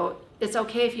 So it's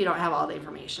okay if you don't have all the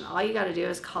information. All you got to do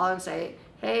is call and say,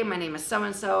 hey, my name is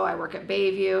so-and-so, I work at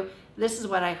Bayview, this is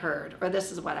what I heard, or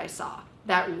this is what I saw.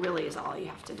 That really is all you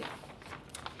have to do.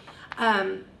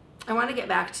 I want to get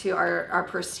back to our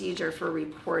procedure for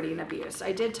reporting abuse.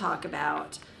 I did talk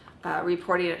about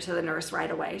reporting it to the nurse right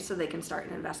away so they can start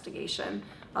an investigation.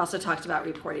 I also talked about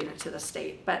reporting it to the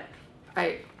state, but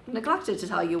I neglected to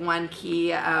tell you one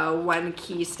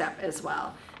key step as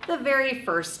well. The very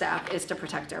first step is to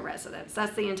protect our residents.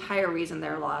 That's the entire reason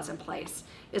there are laws in place.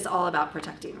 It's all about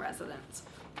protecting residents.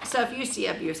 So if you see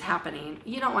abuse happening,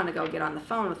 you don't want to go get on the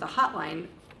phone with the hotline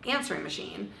answering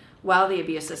machine while the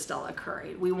abuse is still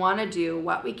occurring. We want to do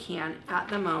what we can at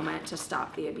the moment to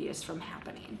stop the abuse from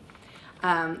happening.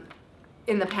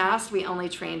 In the past, we only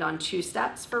trained on 2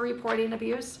 steps for reporting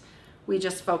abuse. We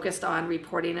just focused on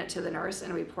reporting it to the nurse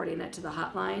and reporting it to the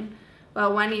hotline.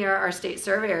 Well, one year our state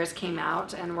surveyors came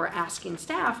out and were asking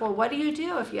staff, well, what do you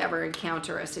do if you ever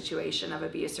encounter a situation of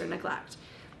abuse or neglect?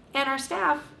 And our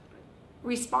staff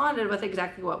responded with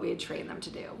exactly what we had trained them to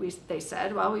do. They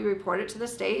said, well, we report it to the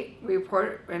state, we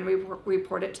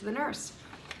report it to the nurse.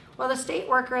 Well, the state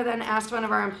worker then asked one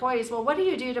of our employees, well, what do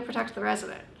you do to protect the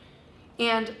resident?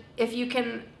 And if you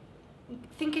can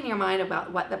think in your mind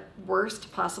about what the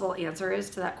worst possible answer is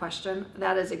to that question,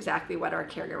 that is exactly what our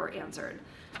caregiver answered.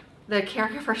 The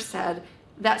caregiver said,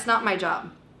 that's not my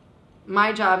job.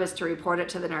 My job is to report it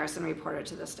to the nurse and report it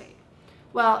to the state.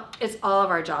 Well, it's all of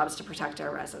our jobs to protect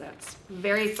our residents.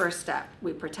 Very first step,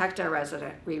 we protect our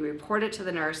resident. We report it to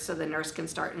the nurse so the nurse can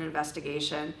start an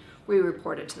investigation. We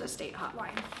report it to the state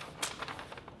hotline.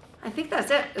 I think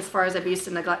that's it as far as abuse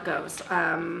and neglect goes.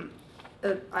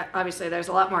 Obviously, there's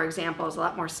a lot more examples, a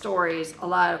lot more stories, a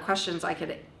lot of questions I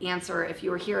could answer if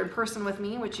you were here in person with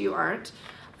me, which you aren't.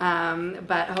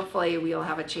 But hopefully we'll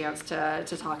have a chance to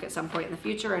talk at some point in the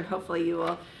future, and hopefully you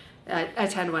will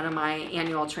attend one of my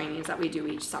annual trainings that we do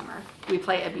each summer. We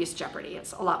play Abuse Jeopardy.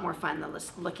 It's a lot more fun than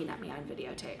looking at me on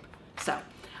videotape. So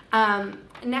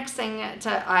next thing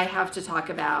I have to talk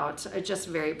about, just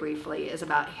very briefly, is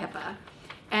about HIPAA.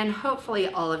 And hopefully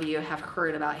all of you have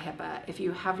heard about HIPAA. If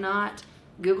you have not,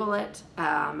 Google it,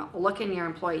 look in your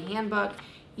employee handbook.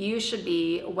 You should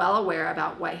be well aware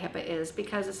about what HIPAA is,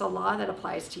 because it's a law that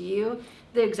applies to you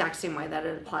the exact same way that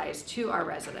it applies to our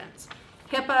residents.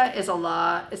 HIPAA is a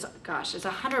law, it's a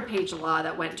 100-page law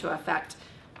that went into effect,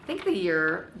 I think the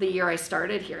year I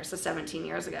started here, so 17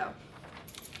 years ago.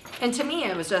 And to me,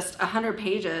 it was just 100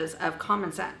 pages of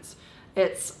common sense.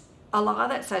 It's a law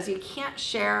that says you can't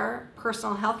share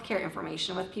personal health care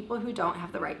information with people who don't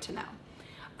have the right to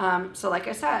know. So like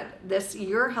I said,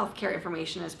 your health care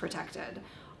information is protected.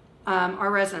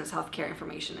 Our residents' health care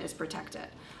information is protected.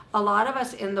 A lot of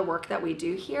us in the work that we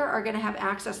do here are going to have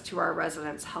access to our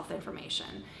residents' health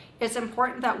information. It's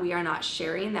important that we are not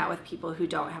sharing that with people who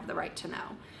don't have the right to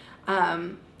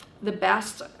know.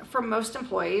 For most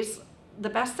employees, the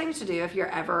best thing to do if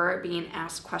you're ever being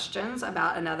asked questions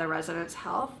about another resident's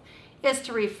health is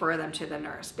to refer them to the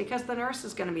nurse, because the nurse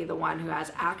is going to be the one who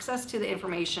has access to the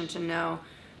information to know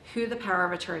who the power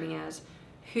of attorney is,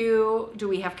 who do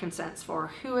we have consents for,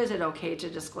 who is it okay to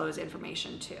disclose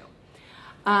information to.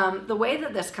 The way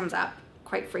that this comes up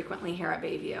quite frequently here at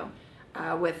Bayview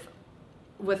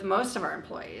with most of our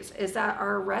employees is that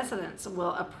our residents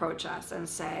will approach us and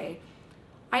say,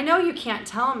 I know you can't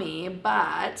tell me,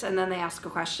 but, and then they ask a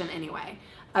question anyway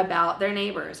about their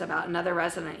neighbors, about another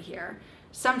resident here.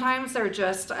 Sometimes they're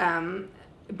just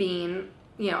being,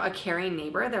 a caring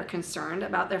neighbor. They're concerned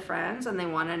about their friends and they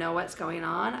want to know what's going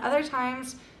on. Other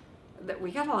times,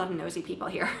 we got a lot of nosy people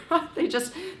here.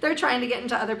 They're trying to get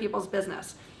into other people's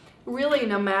business. Really,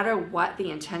 no matter what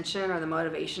the intention or the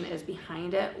motivation is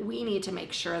behind it, we need to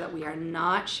make sure that we are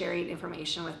not sharing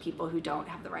information with people who don't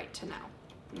have the right to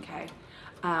know, okay?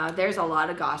 There's a lot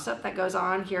of gossip that goes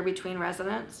on here between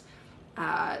residents.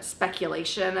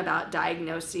 Speculation about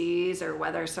diagnoses or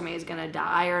whether somebody's going to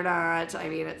die or not. I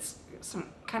mean, it's some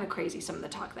kind of crazy, some of the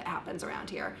talk that happens around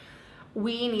here.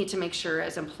 We need to make sure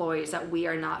as employees that we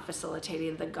are not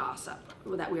facilitating the gossip,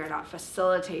 that we are not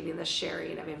facilitating the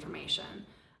sharing of information.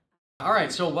 All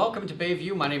right, so welcome to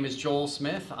Bayview. My name is Joel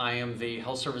Smith. I am the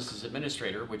Health Services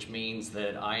Administrator, which means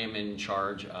that I am in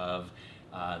charge of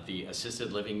the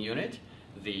Assisted Living Unit,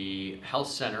 the Health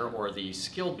Center or the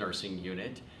Skilled Nursing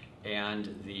Unit,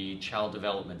 and the Child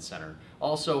Development Center.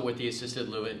 Also with the Assisted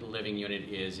Living Unit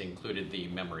is included the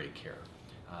Memory Care.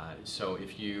 So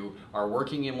if you are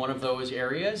working in one of those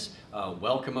areas,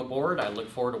 welcome aboard. I look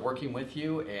forward to working with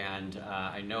you, and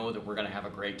I know that we're going to have a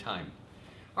great time.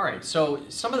 All right, so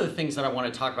some of the things that I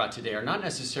want to talk about today are not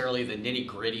necessarily the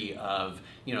nitty-gritty of,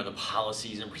 the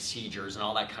policies and procedures and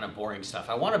all that kind of boring stuff.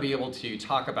 I want to be able to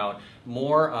talk about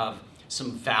more of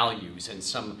some values and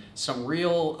some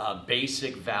real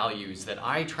basic values that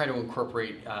I try to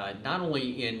incorporate not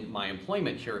only in my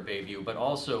employment here at Bayview, but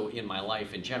also in my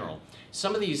life in general.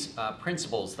 Some of these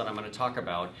principles that I'm going to talk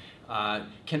about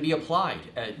can be applied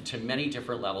to many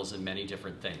different levels and many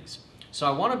different things. So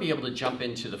I want to be able to jump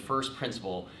into the first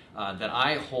principle that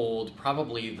I hold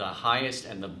probably the highest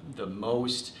and the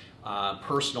most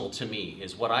personal to me,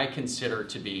 is what I consider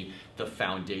to be the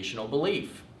foundational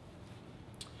belief.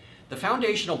 The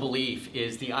foundational belief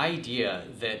is the idea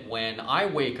that when I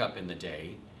wake up in the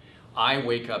day, I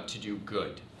wake up to do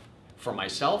good for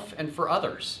myself and for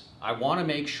others. I want to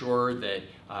make sure that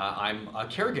I'm a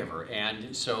caregiver,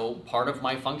 and so part of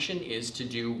my function is to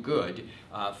do good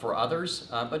for others,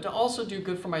 but to also do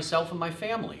good for myself and my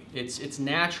family. It's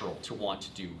natural to want to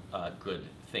do good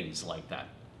things like that.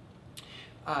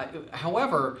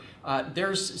 However,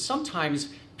 there's sometimes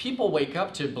people wake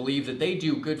up to believe that they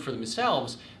do good for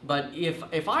themselves, but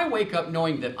if I wake up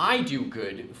knowing that I do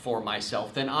good for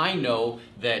myself, then I know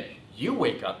that you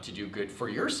wake up to do good for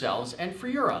yourselves and for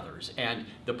your others, and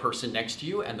the person next to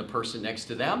you and the person next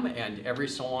to them, and every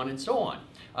so on and so on.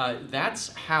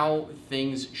 That's how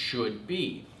things should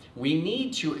be. We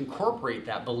need to incorporate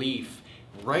that belief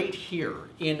right here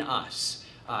in us.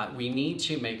 We need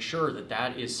to make sure that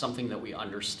that is something that we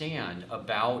understand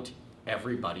about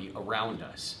everybody around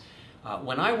us.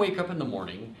 When I wake up in the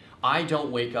morning, I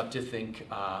don't wake up to think,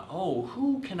 oh,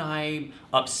 who can I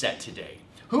upset today?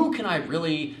 Who can I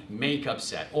really make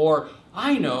upset? Or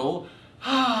I know,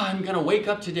 I'm going to wake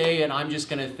up today and I'm just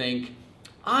going to think,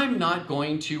 I'm not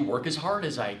going to work as hard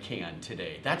as I can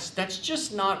today. That's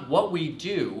just not what we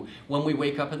do when we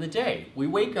wake up in the day. We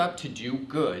wake up to do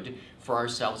good for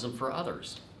ourselves and for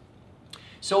others.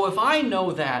 So if I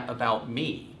know that about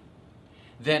me,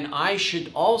 then I should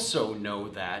also know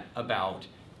that about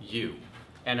you,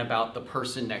 and about the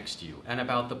person next to you, and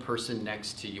about the person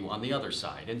next to you on the other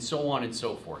side, and so on and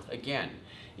so forth. Again,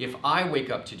 if I wake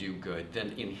up to do good,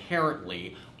 then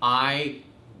inherently I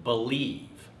believe,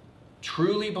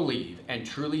 truly believe, and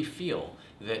truly feel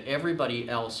that everybody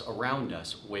else around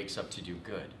us wakes up to do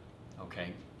good,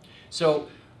 okay? So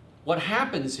what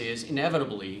happens is,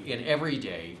 inevitably, in every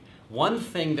day, one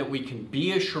thing that we can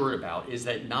be assured about is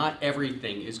that not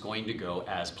everything is going to go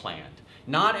as planned.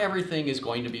 Not everything is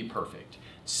going to be perfect.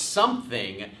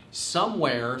 Something,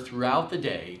 somewhere throughout the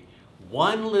day,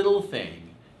 one little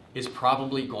thing is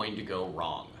probably going to go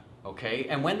wrong, okay?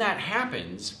 And when that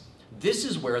happens, this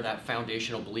is where that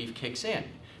foundational belief kicks in,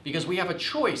 because we have a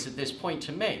choice at this point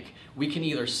to make. We can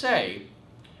either say,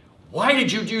 why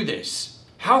did you do this?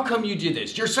 How come you did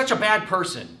this? You're such a bad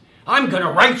person. I'm going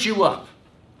to write you up,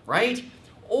 right?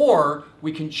 Or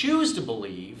we can choose to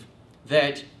believe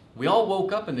that we all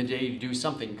woke up in the day to do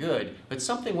something good, but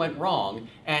something went wrong,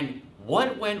 and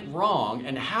what went wrong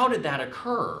and how did that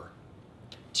occur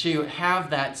to have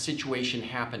that situation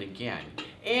happen again?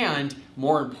 And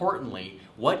more importantly,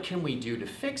 what can we do to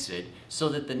fix it so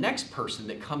that the next person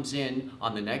that comes in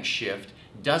on the next shift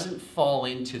doesn't fall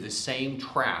into the same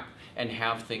trap and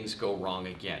have things go wrong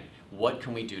again? What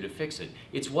can we do to fix it?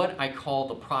 It's what I call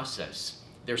the process.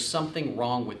 There's something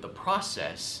wrong with the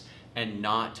process and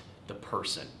not the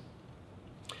person.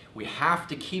 We have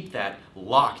to keep that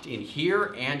locked in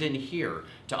here and in here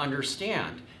to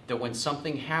understand that when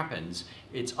something happens,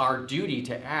 it's our duty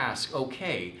to ask,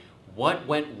 okay, what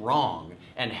went wrong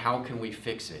and how can we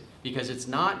fix it? Because it's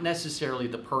not necessarily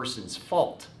the person's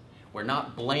fault. We're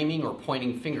not blaming or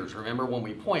pointing fingers. Remember, when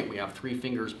we point, we have 3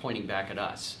 fingers pointing back at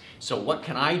us. So what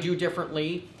can I do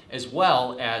differently, as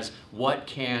well as what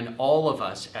can all of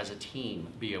us as a team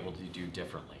be able to do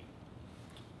differently?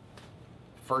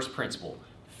 First principle,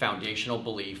 foundational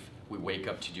belief, we wake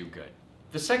up to do good.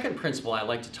 The second principle I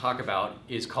like to talk about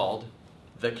is called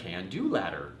the can-do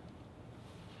ladder.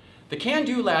 The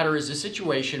can-do ladder is a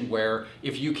situation where,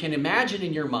 if you can imagine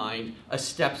in your mind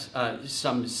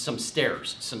some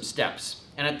steps,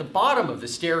 and at the bottom of the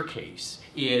staircase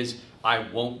is, I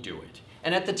won't do it.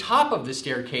 And at the top of the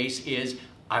staircase is,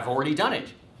 I've already done it.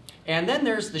 And then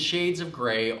there's the shades of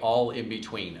gray all in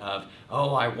between of,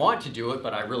 oh, I want to do it,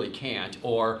 but I really can't,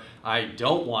 or I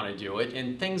don't want to do it,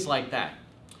 and things like that.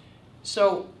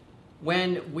 So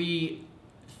when we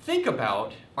think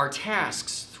about our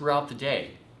tasks throughout the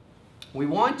day, we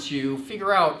want to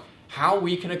figure out how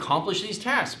we can accomplish these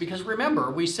tasks. Because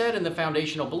remember, we said in the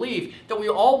foundational belief that we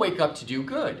all wake up to do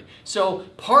good. So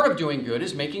part of doing good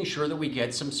is making sure that we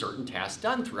get some certain tasks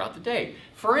done throughout the day.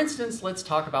 For instance, let's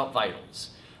talk about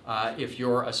vitals. If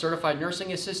you're a certified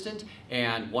nursing assistant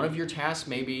and one of your tasks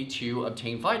may be to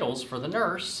obtain vitals for the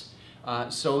nurse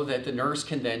so that the nurse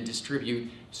can then distribute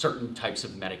certain types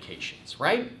of medications,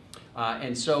 right?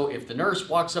 And so if the nurse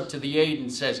walks up to the aide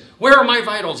and says, where are my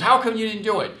vitals? How come you didn't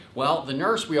do it? Well, the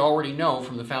nurse, we already know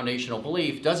from the foundational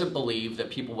belief, doesn't believe that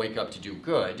people wake up to do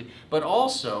good, but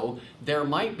also there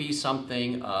might be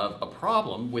something of a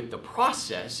problem with the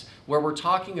process where we're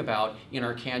talking about in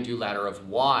our can-do ladder of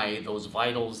why those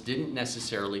vitals didn't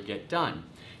necessarily get done.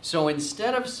 So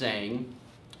instead of saying,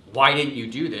 why didn't you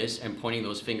do this, and pointing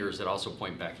those fingers that also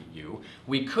point back at you,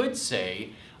 we could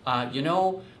say,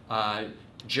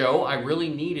 Joe, I really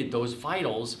needed those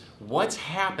vitals. What's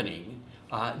happening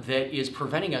that is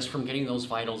preventing us from getting those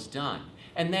vitals done?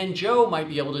 And then Joe might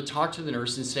be able to talk to the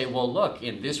nurse and say, well, look,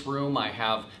 in this room I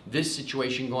have this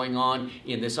situation going on.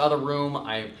 In this other room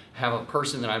I have a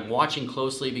person that I'm watching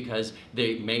closely because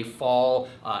they may fall.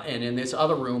 And in this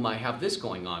other room I have this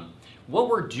going on. What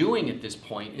we're doing at this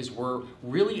point is we're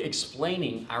really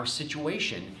explaining our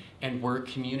situation and we're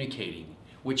communicating,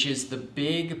 which is the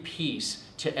big piece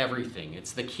to everything.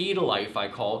 It's the key to life, I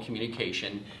call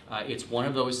communication. It's one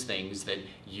of those things that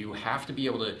you have to be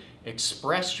able to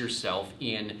express yourself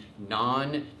in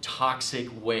non-toxic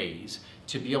ways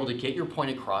to be able to get your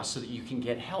point across so that you can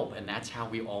get help. And that's how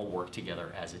we all work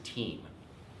together as a team.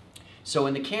 So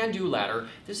in the can-do ladder,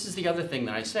 this is the other thing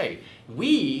that I say.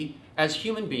 We, as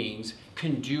human beings,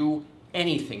 can do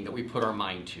anything that we put our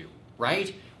mind to,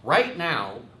 right? Right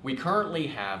now, we currently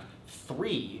have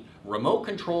 3 remote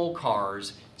control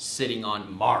cars sitting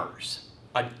on Mars.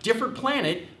 A different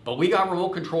planet, but we got remote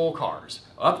control cars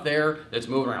up there that's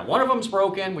moving around. One of them's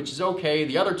broken, which is okay.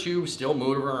 The other 2 still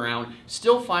moving around,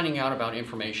 still finding out about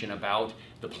information about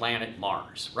the planet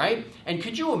Mars, right? And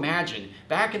could you imagine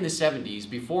back in the 70s,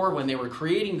 before when they were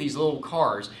creating these little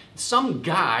cars, some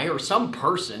guy or some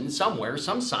person somewhere,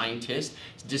 some scientist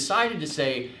decided to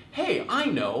say, hey, I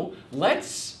know,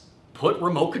 let's put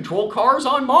remote control cars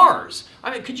on Mars.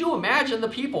 I mean, could you imagine the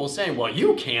people saying, well,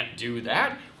 you can't do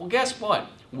that? Well, guess what?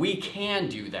 We can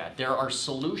do that. There are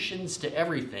solutions to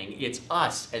everything. It's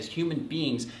us as human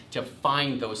beings to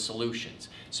find those solutions.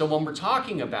 So when we're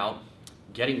talking about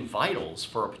getting vitals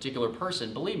for a particular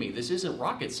person, believe me, this isn't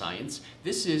rocket science.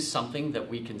 This is something that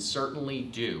we can certainly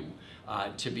do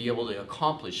to be able to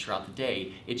accomplish throughout the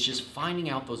day. It's just finding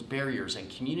out those barriers and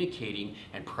communicating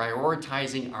and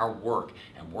prioritizing our work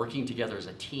and working together as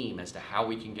a team as to how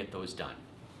we can get those done.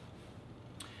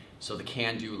 So the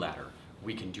can-do ladder.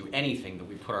 We can do anything that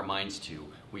we put our minds to.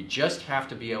 We just have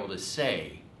to be able to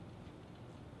say,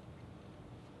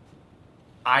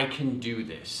 I can do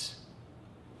this,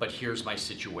 but here's my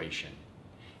situation.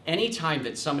 Anytime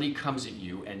that somebody comes at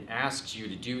you and asks you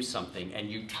to do something and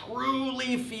you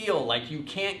truly feel like you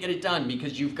can't get it done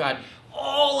because you've got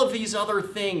all of these other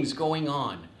things going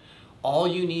on, all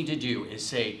you need to do is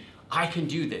say, I can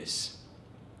do this,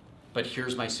 but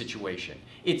here's my situation.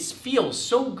 It feels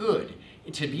so good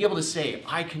to be able to say,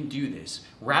 I can do this,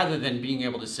 rather than being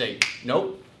able to say,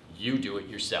 nope, you do it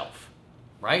yourself.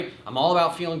 Right? I'm all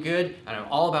about feeling good, and I'm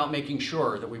all about making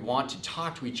sure that we want to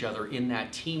talk to each other in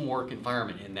that teamwork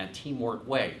environment, in that teamwork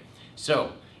way.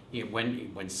 So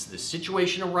when the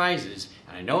situation arises,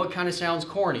 and I know it kind of sounds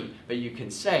corny, but you can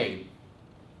say,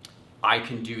 I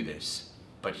can do this,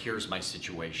 but here's my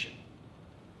situation.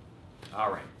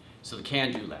 All right, so the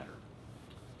can-do ladder.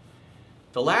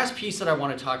 The last piece that I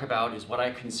want to talk about is what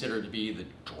I consider to be the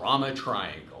drama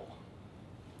triangle.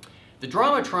 The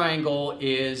drama triangle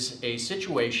is a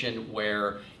situation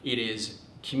where it is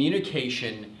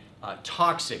communication,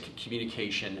 toxic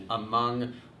communication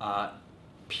among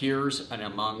peers and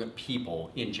among people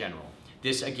in general.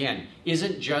 This, again,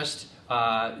 isn't just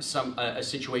a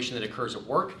situation that occurs at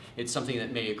work. It's something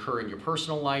that may occur in your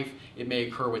personal life. It may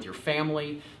occur with your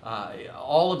family.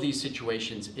 All of these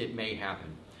situations, it may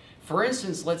happen. For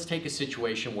instance, let's take a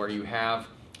situation where you have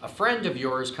a friend of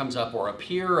yours comes up, or a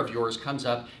peer of yours comes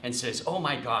up and says, oh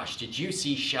my gosh, did you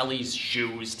see Shelly's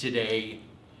shoes today?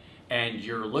 And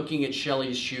you're looking at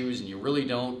Shelly's shoes and you really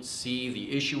don't see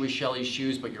the issue with Shelly's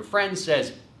shoes, but your friend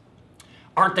says,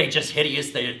 aren't they just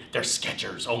hideous? They're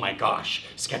Skechers. Oh my gosh,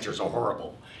 Skechers are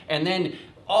horrible. And then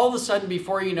all of a sudden,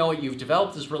 before you know it, you've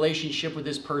developed this relationship with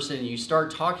this person and you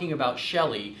start talking about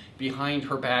Shelly behind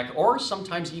her back, or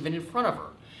sometimes even in front of her.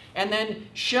 And then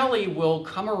Shelly will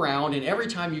come around, and every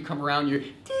time you come around,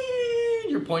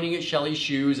 you're pointing at Shelly's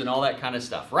shoes and all that kind of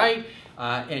stuff, right?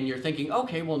 And you're thinking,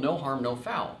 okay, well, no harm, no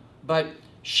foul. But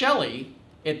Shelly,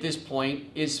 at this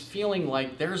point, is feeling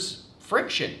like there's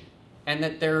friction and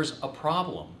that there's a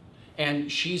problem.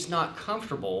 And she's not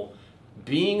comfortable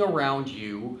being around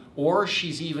you, or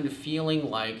she's even feeling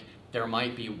like there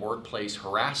might be workplace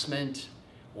harassment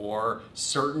or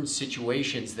certain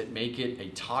situations that make it a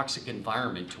toxic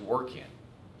environment to work in.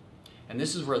 And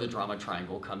this is where the drama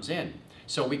triangle comes in.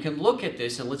 So we can look at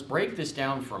this, and let's break this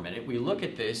down for a minute. We look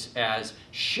at this as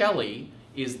Shelly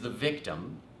is the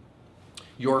victim.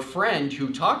 Your friend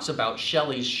who talks about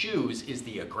Shelly's shoes is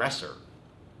the aggressor,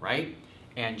 right?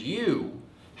 And you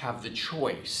have the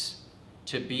choice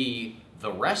to be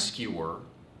the rescuer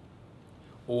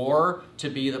or to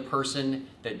be the person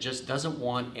that just doesn't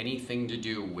want anything to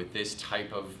do with this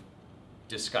type of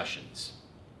discussions,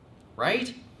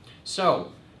 right?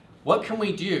 So what can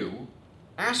we do?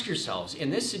 Ask yourselves,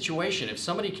 in this situation, if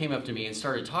somebody came up to me and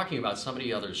started talking about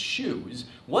somebody else's shoes,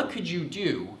 what could you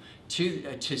do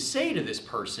to say to this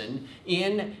person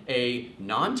in a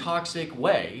non-toxic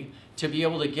way to be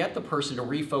able to get the person to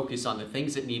refocus on the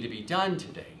things that need to be done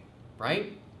today,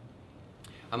 right?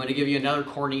 I'm going to give you another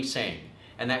corny saying.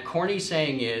 And that corny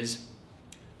saying is,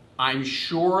 I'm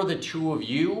sure the two of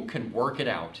you can work it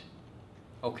out,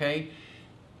 okay?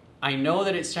 I know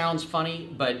that it sounds funny,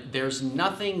 but there's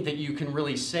nothing that you can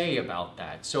really say about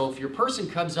that. So if your person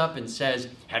comes up and says,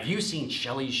 have you seen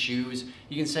Shelly's shoes?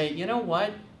 You can say, you know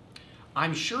what?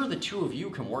 I'm sure the two of you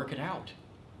can work it out.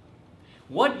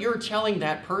 What you're telling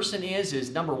that person is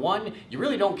number one, you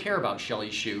really don't care about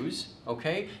Shelly's shoes,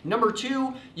 okay? Number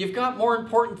two, you've got more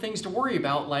important things to worry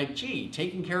about, like, gee,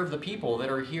 taking care of the people that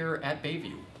are here at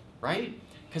Bayview, right?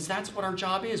 Because that's what our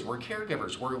job is. We're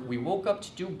caregivers. We woke up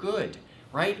to do good,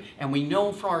 right? And we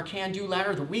know from our can-do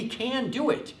ladder that we can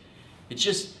do it. It's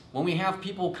just when we have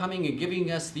people coming and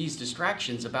giving us these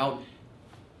distractions about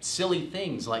silly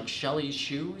things like Shelly's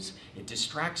shoes, it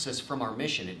distracts us from our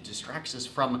mission. It distracts us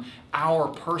from our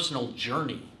personal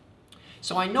journey.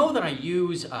 So I know that I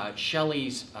use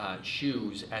Shelly's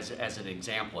shoes as an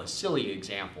example, a silly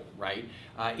example, right?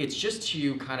 It's just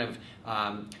to kind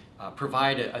of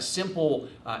provide a simple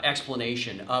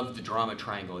explanation of the drama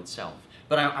triangle itself.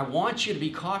 But I want you to be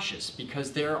cautious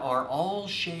because there are all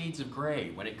shades of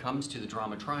gray when it comes to the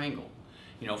drama triangle.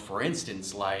 You know, for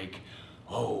instance, like,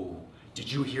 oh, did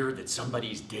you hear that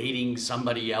somebody's dating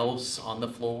somebody else on the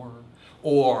floor?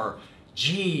 Or,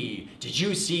 gee, did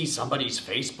you see somebody's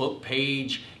Facebook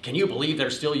page? Can you believe they're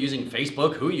still using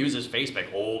Facebook? Who uses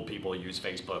Facebook? Old people use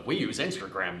Facebook. We use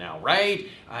Instagram now, right?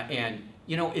 And,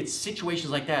 you know, it's situations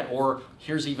like that. Or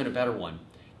here's even a better one.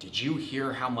 Did you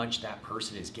hear how much that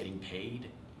person is getting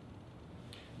paid?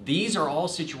 These are all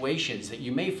situations that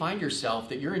you may find yourself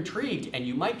that you're intrigued and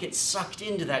you might get sucked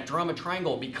into that drama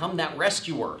triangle, become that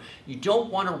rescuer. You don't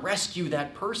want to rescue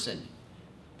that person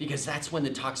because that's when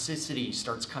the toxicity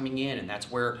starts coming in and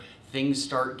that's where things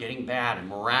start getting bad and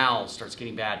morale starts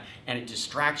getting bad and it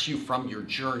distracts you from your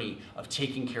journey of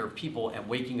taking care of people and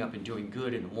waking up and doing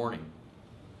good in the morning.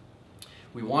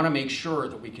 We want to make sure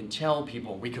that we can tell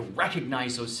people, we can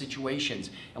recognize those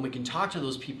situations and we can talk to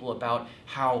those people about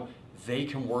how they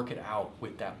can work it out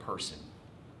with that person.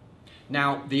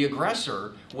 Now, the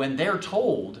aggressor, when they're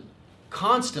told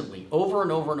constantly, over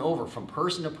and over and over, from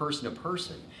person to person to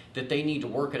person, that they need to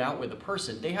work it out with a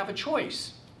person, they have a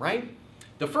choice, right?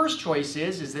 The first choice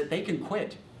is that they can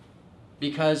quit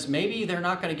because maybe they're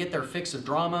not going to get their fix of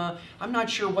drama. I'm not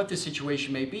sure what the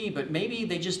situation may be, but maybe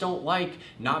they just don't like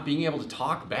not being able to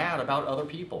talk bad about other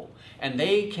people, and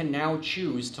they can now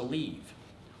choose to leave.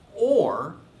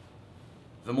 Or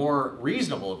the more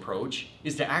reasonable approach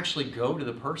is to actually go to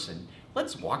the person.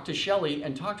 Let's walk to Shelly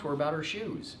and talk to her about her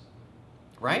shoes,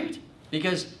 right?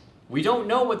 Because we don't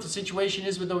know what the situation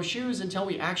is with those shoes until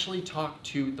we actually talk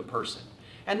to the person.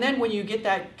 And then when you get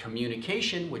that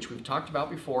communication, which we've talked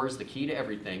about before is the key to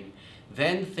everything,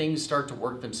 then things start to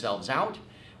work themselves out.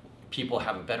 People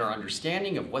have a better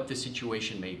understanding of what the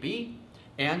situation may be,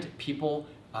 and people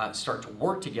start to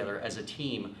work together as a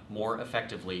team more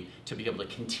effectively to be able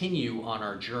to continue on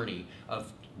our journey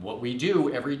of what we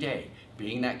do every day,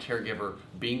 being that caregiver,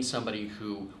 being somebody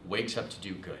who wakes up to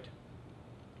do good.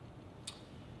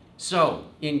 So,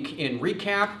 in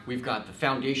recap, we've got the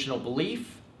foundational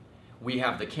belief, we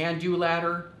have the can-do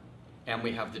ladder, and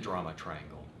we have the drama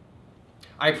triangle.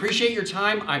 I appreciate your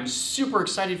time. I'm super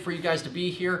excited for you guys to be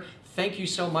here. Thank you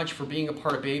so much for being a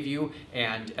part of Bayview,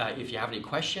 and if you have any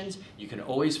questions, you can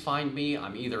always find me.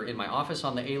 I'm either in my office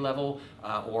on the A level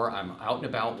or I'm out and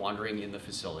about wandering in the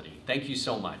facility. Thank you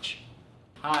so much.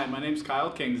 Hi, my name's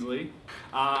Kyle Kingsley.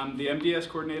 I'm the MDS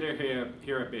coordinator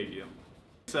here at Bayview.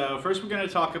 So first we're going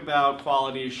to talk about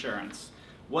quality assurance.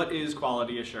 What is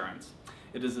quality assurance?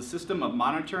 It is a system of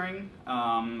monitoring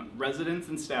residents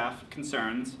and staff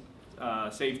concerns,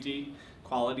 safety,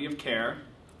 quality of care,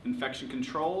 infection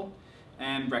control,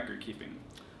 and record keeping.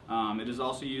 It is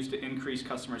also used to increase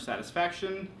customer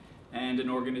satisfaction and an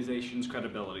organization's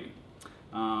credibility.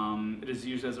 It is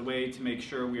used as a way to make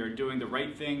sure we are doing the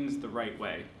right things the right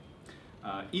way.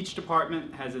 Each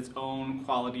department has its own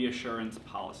quality assurance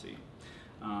policy.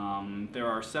 There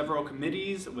are several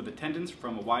committees with attendance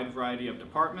from a wide variety of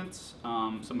departments.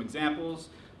 Some examples: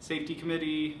 Safety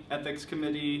Committee, Ethics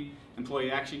Committee,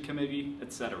 Employee Action Committee,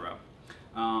 etc.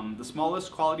 The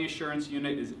smallest quality assurance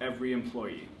unit is every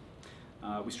employee.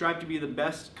 We strive to be the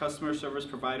best customer service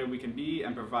provider we can be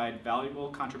and provide valuable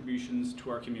contributions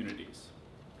to our communities.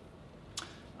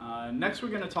 Next, we're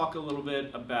going to talk a little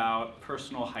bit about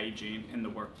personal hygiene in the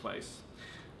workplace.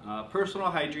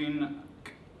 Personal hygiene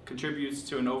contributes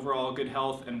to an overall good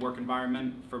health and work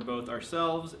environment for both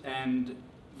ourselves and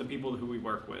the people who we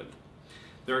work with.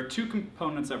 There are two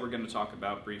components that we're going to talk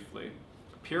about briefly: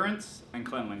 appearance and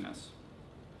cleanliness.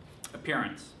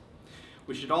 Appearance.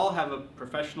 We should all have a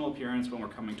professional appearance when we're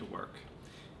coming to work.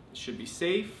 It should be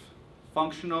safe,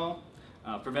 functional,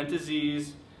 prevent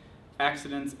disease,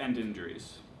 accidents, and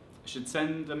injuries. I should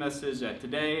send the message that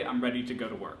today I'm ready to go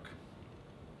to work.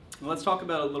 Now let's talk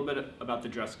about a little bit about the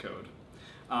dress code.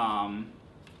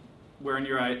 Wearing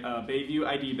your Bayview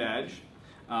ID badge,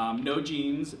 no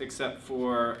jeans except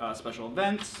for special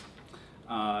events,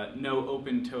 no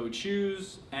open-toed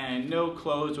shoes, and no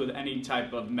clothes with any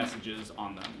type of messages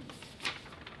on them.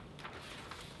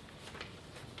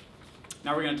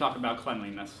 Now we're going to talk about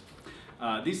cleanliness.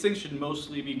 These things should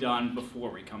mostly be done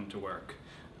before we come to work.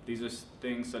 These are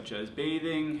things such as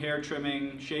bathing, hair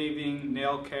trimming, shaving,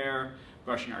 nail care,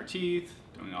 brushing our teeth,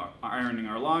 ironing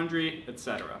our laundry,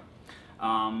 etc.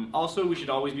 Also, we should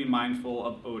always be mindful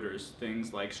of odors,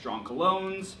 things like strong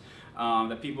colognes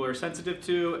that people are sensitive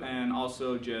to, and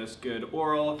also just good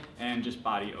oral and just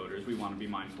body odors we want to be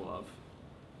mindful of.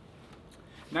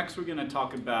 Next, we're going to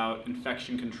talk about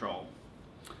infection control.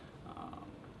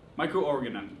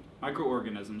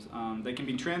 Microorganisms. They can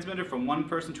be transmitted from one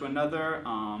person to another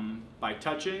by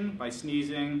touching, by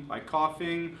sneezing, by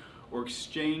coughing, or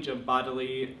exchange of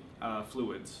bodily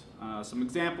fluids. Some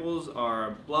examples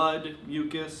are blood,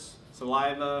 mucus,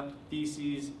 saliva,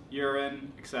 feces,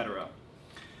 urine, etc.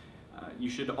 You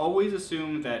should always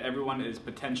assume that everyone is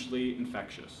potentially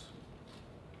infectious.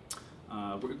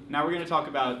 Now we're going to talk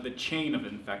about the chain of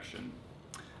infection.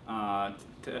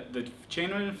 The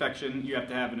chain of infection, you have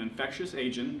to have an infectious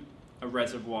agent, a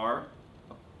reservoir,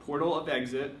 a portal of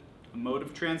exit, a mode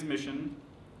of transmission,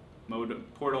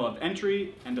 portal of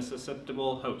entry, and a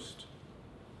susceptible host.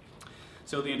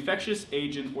 So the infectious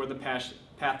agent or the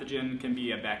pathogen can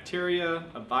be a bacteria,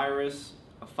 a virus,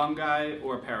 a fungi,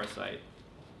 or a parasite.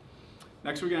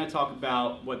 Next, we're going to talk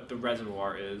about what the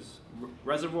reservoir is.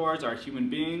 Reservoirs are human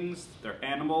beings, they're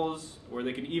animals, or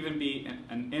they can even be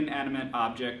an inanimate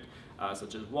object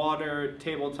such as water,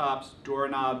 tabletops,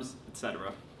 doorknobs,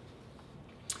 etc.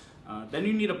 Then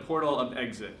you need a portal of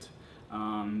exit.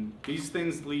 These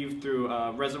things leave through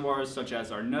reservoirs such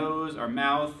as our nose, our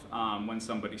mouth, when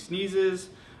somebody sneezes.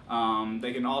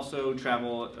 They can also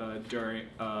travel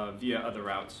via other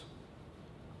routes.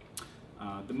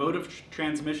 The mode of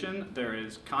transmission, there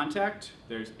is contact,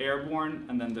 there's airborne,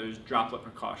 and then there's droplet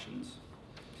precautions.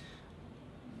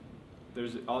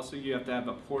 There's also, you have to have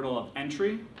a portal of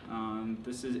entry.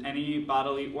 This is any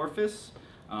bodily orifice,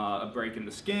 a break in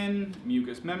the skin,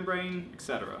 mucous membrane,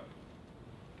 etc.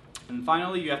 And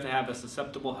finally, you have to have a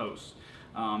susceptible host.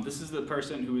 This is the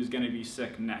person who is going to be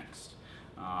sick next.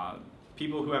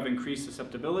 People who have increased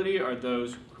susceptibility are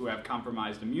those who have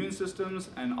compromised immune systems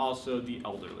and also the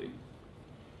elderly.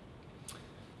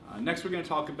 Next, we're going to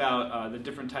talk about the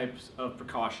different types of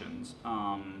precautions.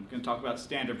 I'm going to talk about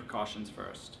standard precautions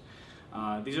first.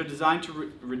 These are designed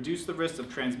to reduce the risk of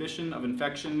transmission of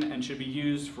infection and should be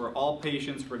used for all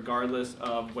patients regardless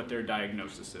of what their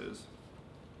diagnosis is.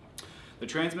 The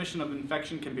transmission of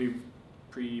infection can be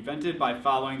prevented by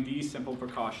following these simple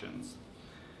precautions.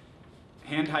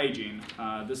 Hand hygiene.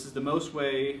 This is the most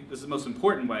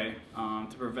important way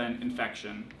to prevent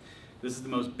infection. This is the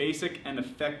most basic and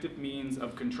effective means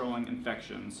of controlling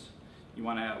infections. You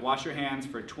want to wash your hands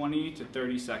for 20 to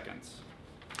 30 seconds,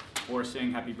 or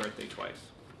sing happy birthday twice.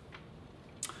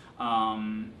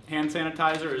 Hand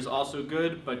sanitizer is also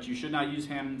good, but you should not use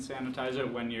hand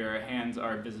sanitizer when your hands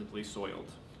are visibly soiled.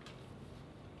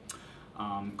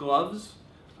 Gloves.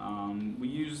 We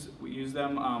use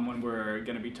them when we're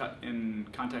going to be in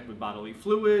contact with bodily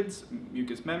fluids,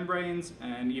 mucous membranes,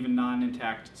 and even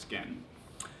non-intact skin.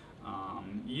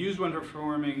 Used when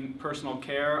performing personal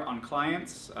care on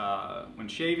clients, when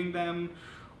shaving them,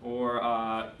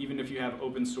 or even if you have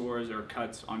open sores or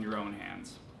cuts on your own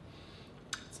hands.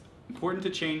 It's important to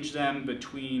change them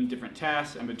between different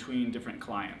tasks and between different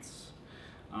clients.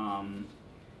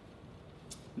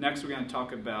 Next, we're going to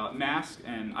talk about masks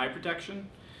and eye protection,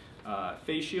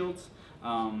 face shields.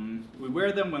 We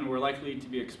wear them when we're likely to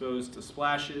be exposed to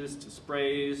splashes, to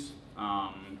sprays,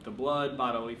 the blood,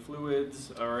 bodily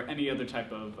fluids, or any other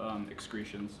type of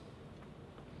excretions.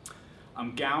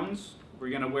 Gowns, we're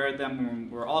going to wear them when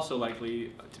we're also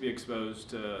likely to be exposed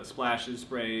to splashes,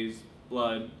 sprays,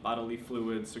 blood, bodily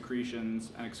fluids,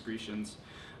 secretions, and excretions.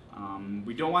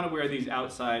 We don't want to wear these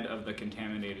outside of the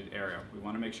contaminated area. We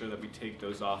want to make sure that we take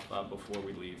those off before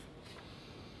we leave.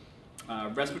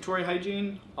 Respiratory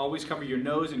hygiene, always cover your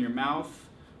nose and your mouth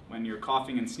when you're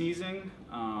coughing and sneezing.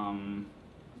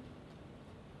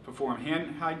 Perform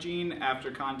hand hygiene after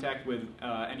contact with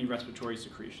any respiratory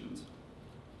secretions.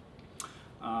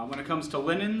 When it comes to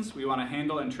linens, we want to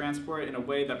handle and transport in a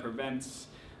way that prevents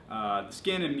the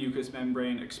skin and mucous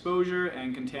membrane exposure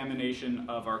and contamination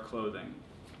of our clothing.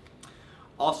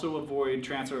 Also avoid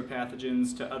transfer of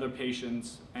pathogens to other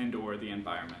patients and or the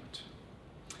environment.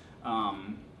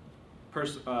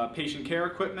 Patient care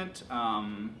equipment,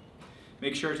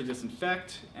 make sure to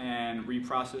disinfect and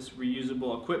reprocess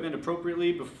reusable equipment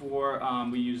appropriately before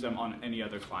we use them on any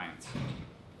other clients.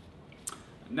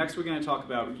 Next, we're going to talk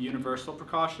about universal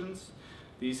precautions.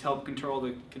 These help control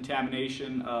the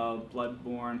contamination of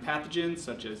blood-borne pathogens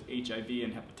such as HIV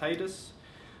and hepatitis.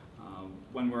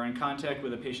 When we're in contact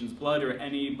with a patient's blood or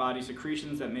any body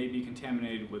secretions that may be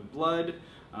contaminated with blood,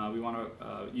 we want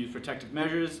to use protective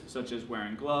measures such as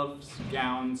wearing gloves,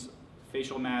 gowns,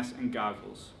 facial masks, and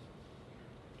goggles.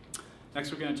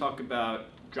 Next, we're going to talk about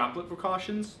droplet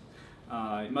precautions.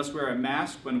 You must wear a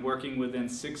mask when working within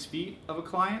 6 feet of a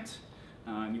client.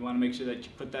 And you want to make sure that you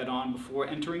put that on before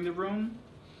entering the room.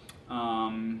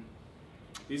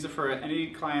 These are for any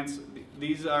clients,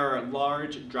 these are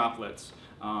large droplets.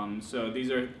 So these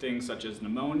are things such as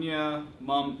pneumonia,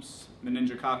 mumps,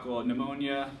 meningococcal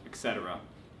pneumonia, etc.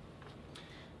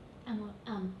 I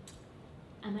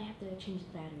might have to change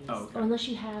the batteries. Oh, okay. Or unless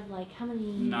you have like how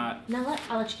many? Not. No,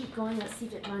 I'll let you keep going. Let's see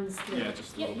if it runs through. Yeah,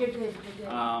 just a Yep, little. you're good. You're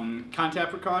good. Contact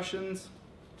precautions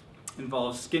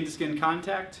involve skin-to-skin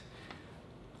contact,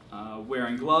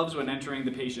 wearing gloves when entering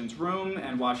the patient's room,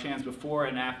 and wash hands before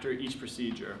and after each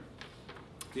procedure.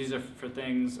 These are for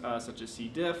things such as C.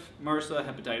 diff, MRSA,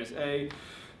 hepatitis A.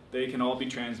 They can all be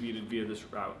transmitted via this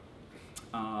route.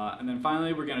 And then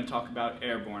finally, we're going to talk about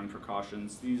airborne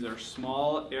precautions. These are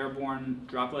small airborne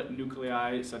droplet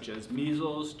nuclei such as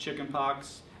measles,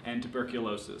 chickenpox, and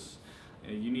tuberculosis.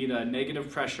 You need a negative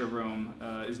pressure room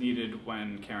is needed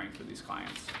when caring for these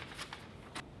clients.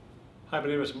 Hi, my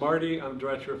name is Marty. I'm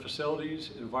Director of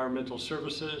Facilities, Environmental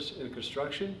Services, and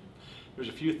Construction. There's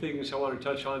a few things I want to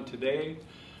touch on today.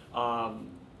 I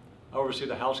oversee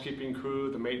the housekeeping crew,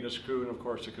 the maintenance crew, and of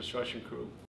course the construction crew.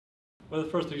 One of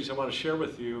the first things I want to share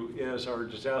with you is our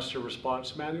disaster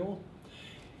response manual.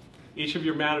 Each of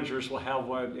your managers will have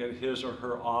one in his or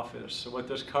her office. So what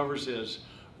this covers is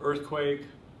earthquake,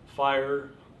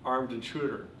 fire, armed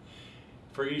intruder.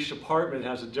 For each department, it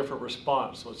has a different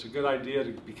response, so it's a good idea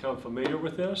to become familiar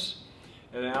with this.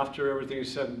 And after everything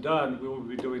is said and done, we will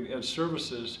be doing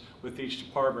in-services with each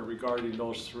department regarding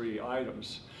those 3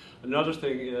 items. Another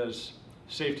thing is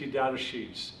safety data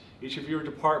sheets. Each of your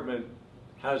department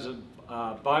has a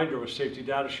binder with safety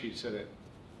data sheets in it.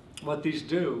 What these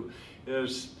do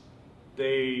is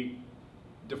they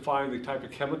define the type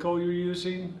of chemical you're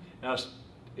using,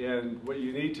 and what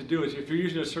you need to do is if you're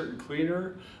using a certain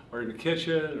cleaner or in the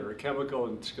kitchen or a chemical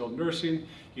in skilled nursing,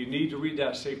 you need to read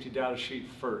that safety data sheet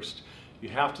first. You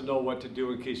have to know what to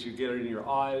do in case you get it in your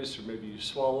eyes or maybe you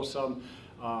swallow some.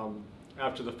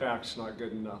 After the fact's not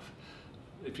good enough.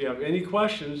 If you have any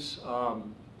questions,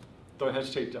 don't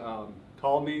hesitate to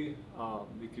call me.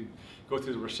 You can go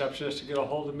through the receptionist to get a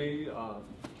hold of me,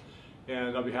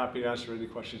 and I'll be happy to answer any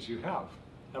questions you have.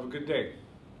 Have a good day.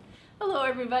 Hello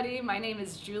everybody, my name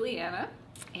is Juliana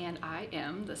and I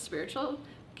am the Spiritual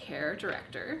Care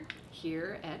Director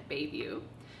here at Bayview.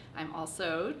 I'm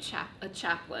also a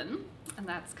chaplain, and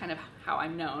that's kind of how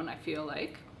I'm known, I feel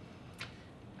like.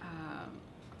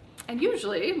 And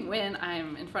usually when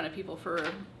I'm in front of people for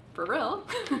real,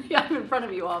 yeah, I'm in front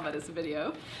of you all, but it's a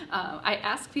video, I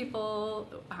ask people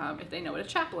if they know what a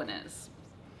chaplain is.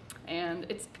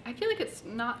 And I feel like it's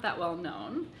not that well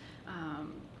known.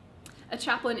 A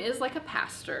chaplain is like a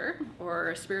pastor or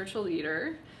a spiritual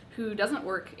leader who doesn't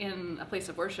work in a place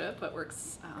of worship, but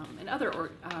works in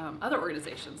other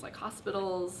organizations like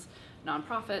hospitals,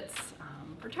 nonprofits,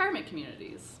 retirement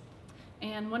communities.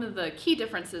 And one of the key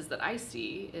differences that I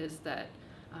see is that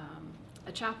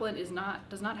a chaplain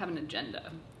does not have an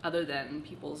agenda other than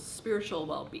people's spiritual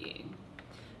well-being.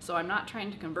 So I'm not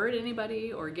trying to convert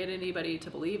anybody or get anybody to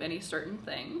believe any certain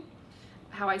thing.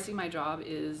 How I see my job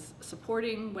is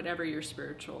supporting whatever your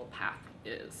spiritual path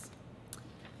is.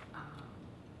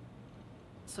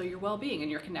 So your well-being and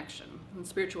your connection. And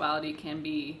spirituality can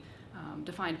be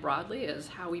defined broadly as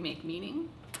how we make meaning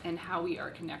and how we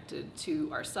are connected to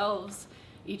ourselves,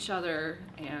 each other,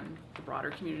 and the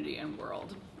broader community and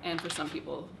world. And for some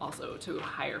people also to a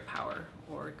higher power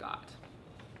or God.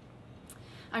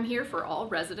 I'm here for all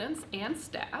residents and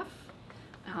staff.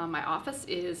 My office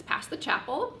is past the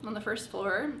chapel on the first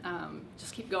floor.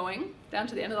 Just keep going down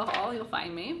to the end of the hall, you'll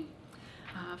find me.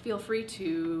 Feel free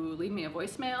to leave me a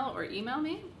voicemail or email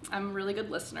me. I'm a really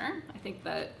good listener. I think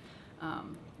that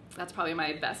that's probably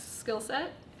my best skill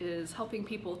set, is helping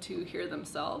people to hear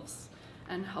themselves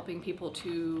and helping people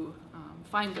to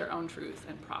find their own truth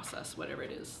and process whatever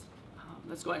it is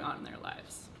that's going on in their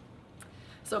lives.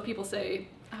 So people say,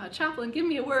 chaplain, give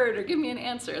me a word or give me an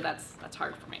answer, that's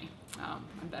hard for me.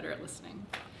 I'm better at listening.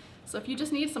 So if you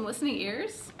just need some listening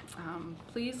ears,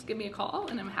 please give me a call,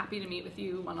 and I'm happy to meet with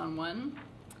you one-on-one.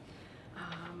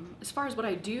 As far as what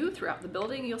I do throughout the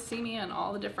building, you'll see me on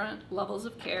all the different levels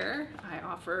of care. I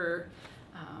offer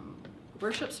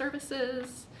worship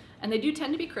services, and they do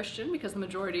tend to be Christian because the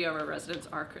majority of our residents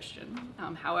are Christian.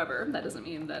 However, that doesn't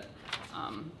mean that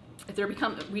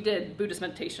we did Buddhist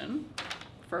meditation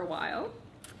for a while,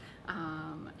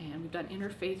 and we've done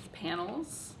interfaith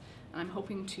panels, and I'm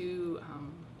hoping to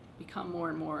become more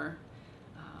and more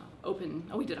open.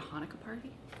 Oh, we did a Hanukkah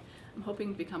party. I'm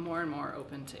hoping to become more and more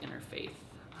open to interfaith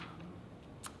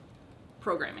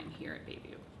programming here at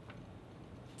Bayview.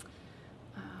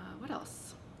 What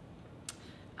else?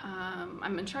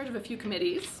 I'm in charge of a few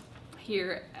committees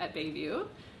here at Bayview.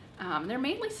 They're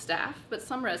mainly staff, but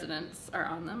some residents are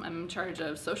on them. I'm in charge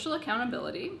of social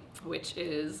accountability, which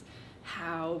is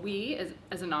how we,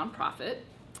 as a nonprofit,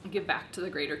 give back to the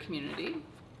greater community.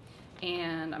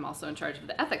 And I'm also in charge of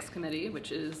the ethics committee,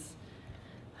 which is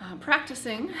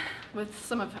practicing with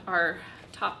some of our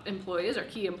top employees, our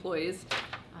key employees,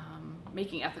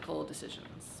 making ethical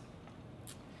decisions.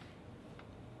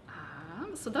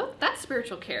 So that's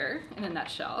spiritual care in a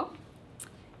nutshell.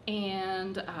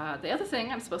 And the other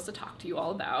thing I'm supposed to talk to you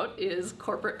all about is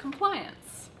corporate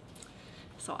compliance.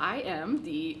 So I am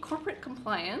the corporate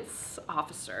compliance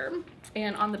officer,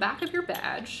 and on the back of your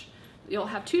badge, you'll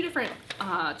have two different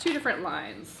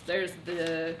lines. There's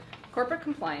the corporate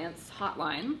compliance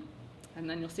hotline, and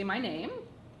then you'll see my name,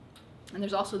 and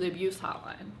there's also the abuse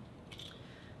hotline.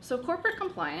 So corporate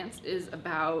compliance is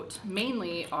about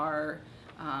mainly our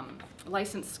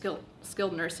licensed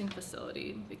skilled nursing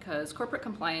facility, because corporate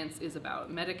compliance is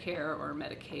about Medicare or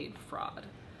Medicaid fraud.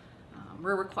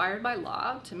 We're required by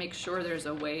law to make sure there's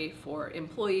a way for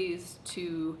employees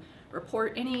to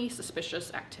report any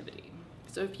suspicious activity.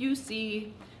 So if you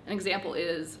see, an example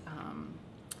is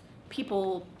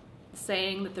people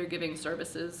saying that they're giving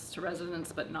services to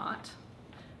residents but not,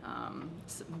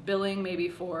 billing maybe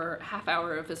for a half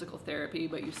hour of physical therapy,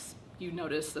 but you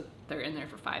notice that they're in there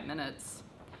for 5 minutes,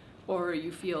 or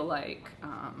you feel like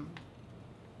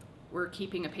we're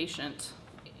keeping a patient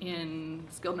in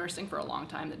skilled nursing for a long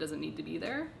time that doesn't need to be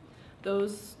there.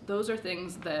 Those are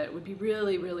things that would be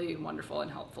really, really wonderful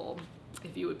and helpful.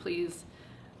 If you would please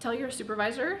tell your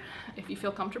supervisor if you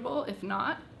feel comfortable. If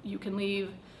not, you can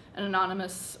leave an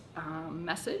anonymous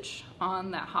message on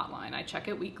that hotline. I check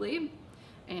it weekly,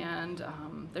 and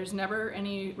there's never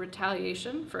any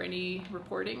retaliation for any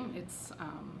reporting. It's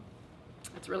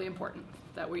really important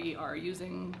that we are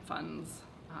using funds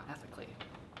ethically.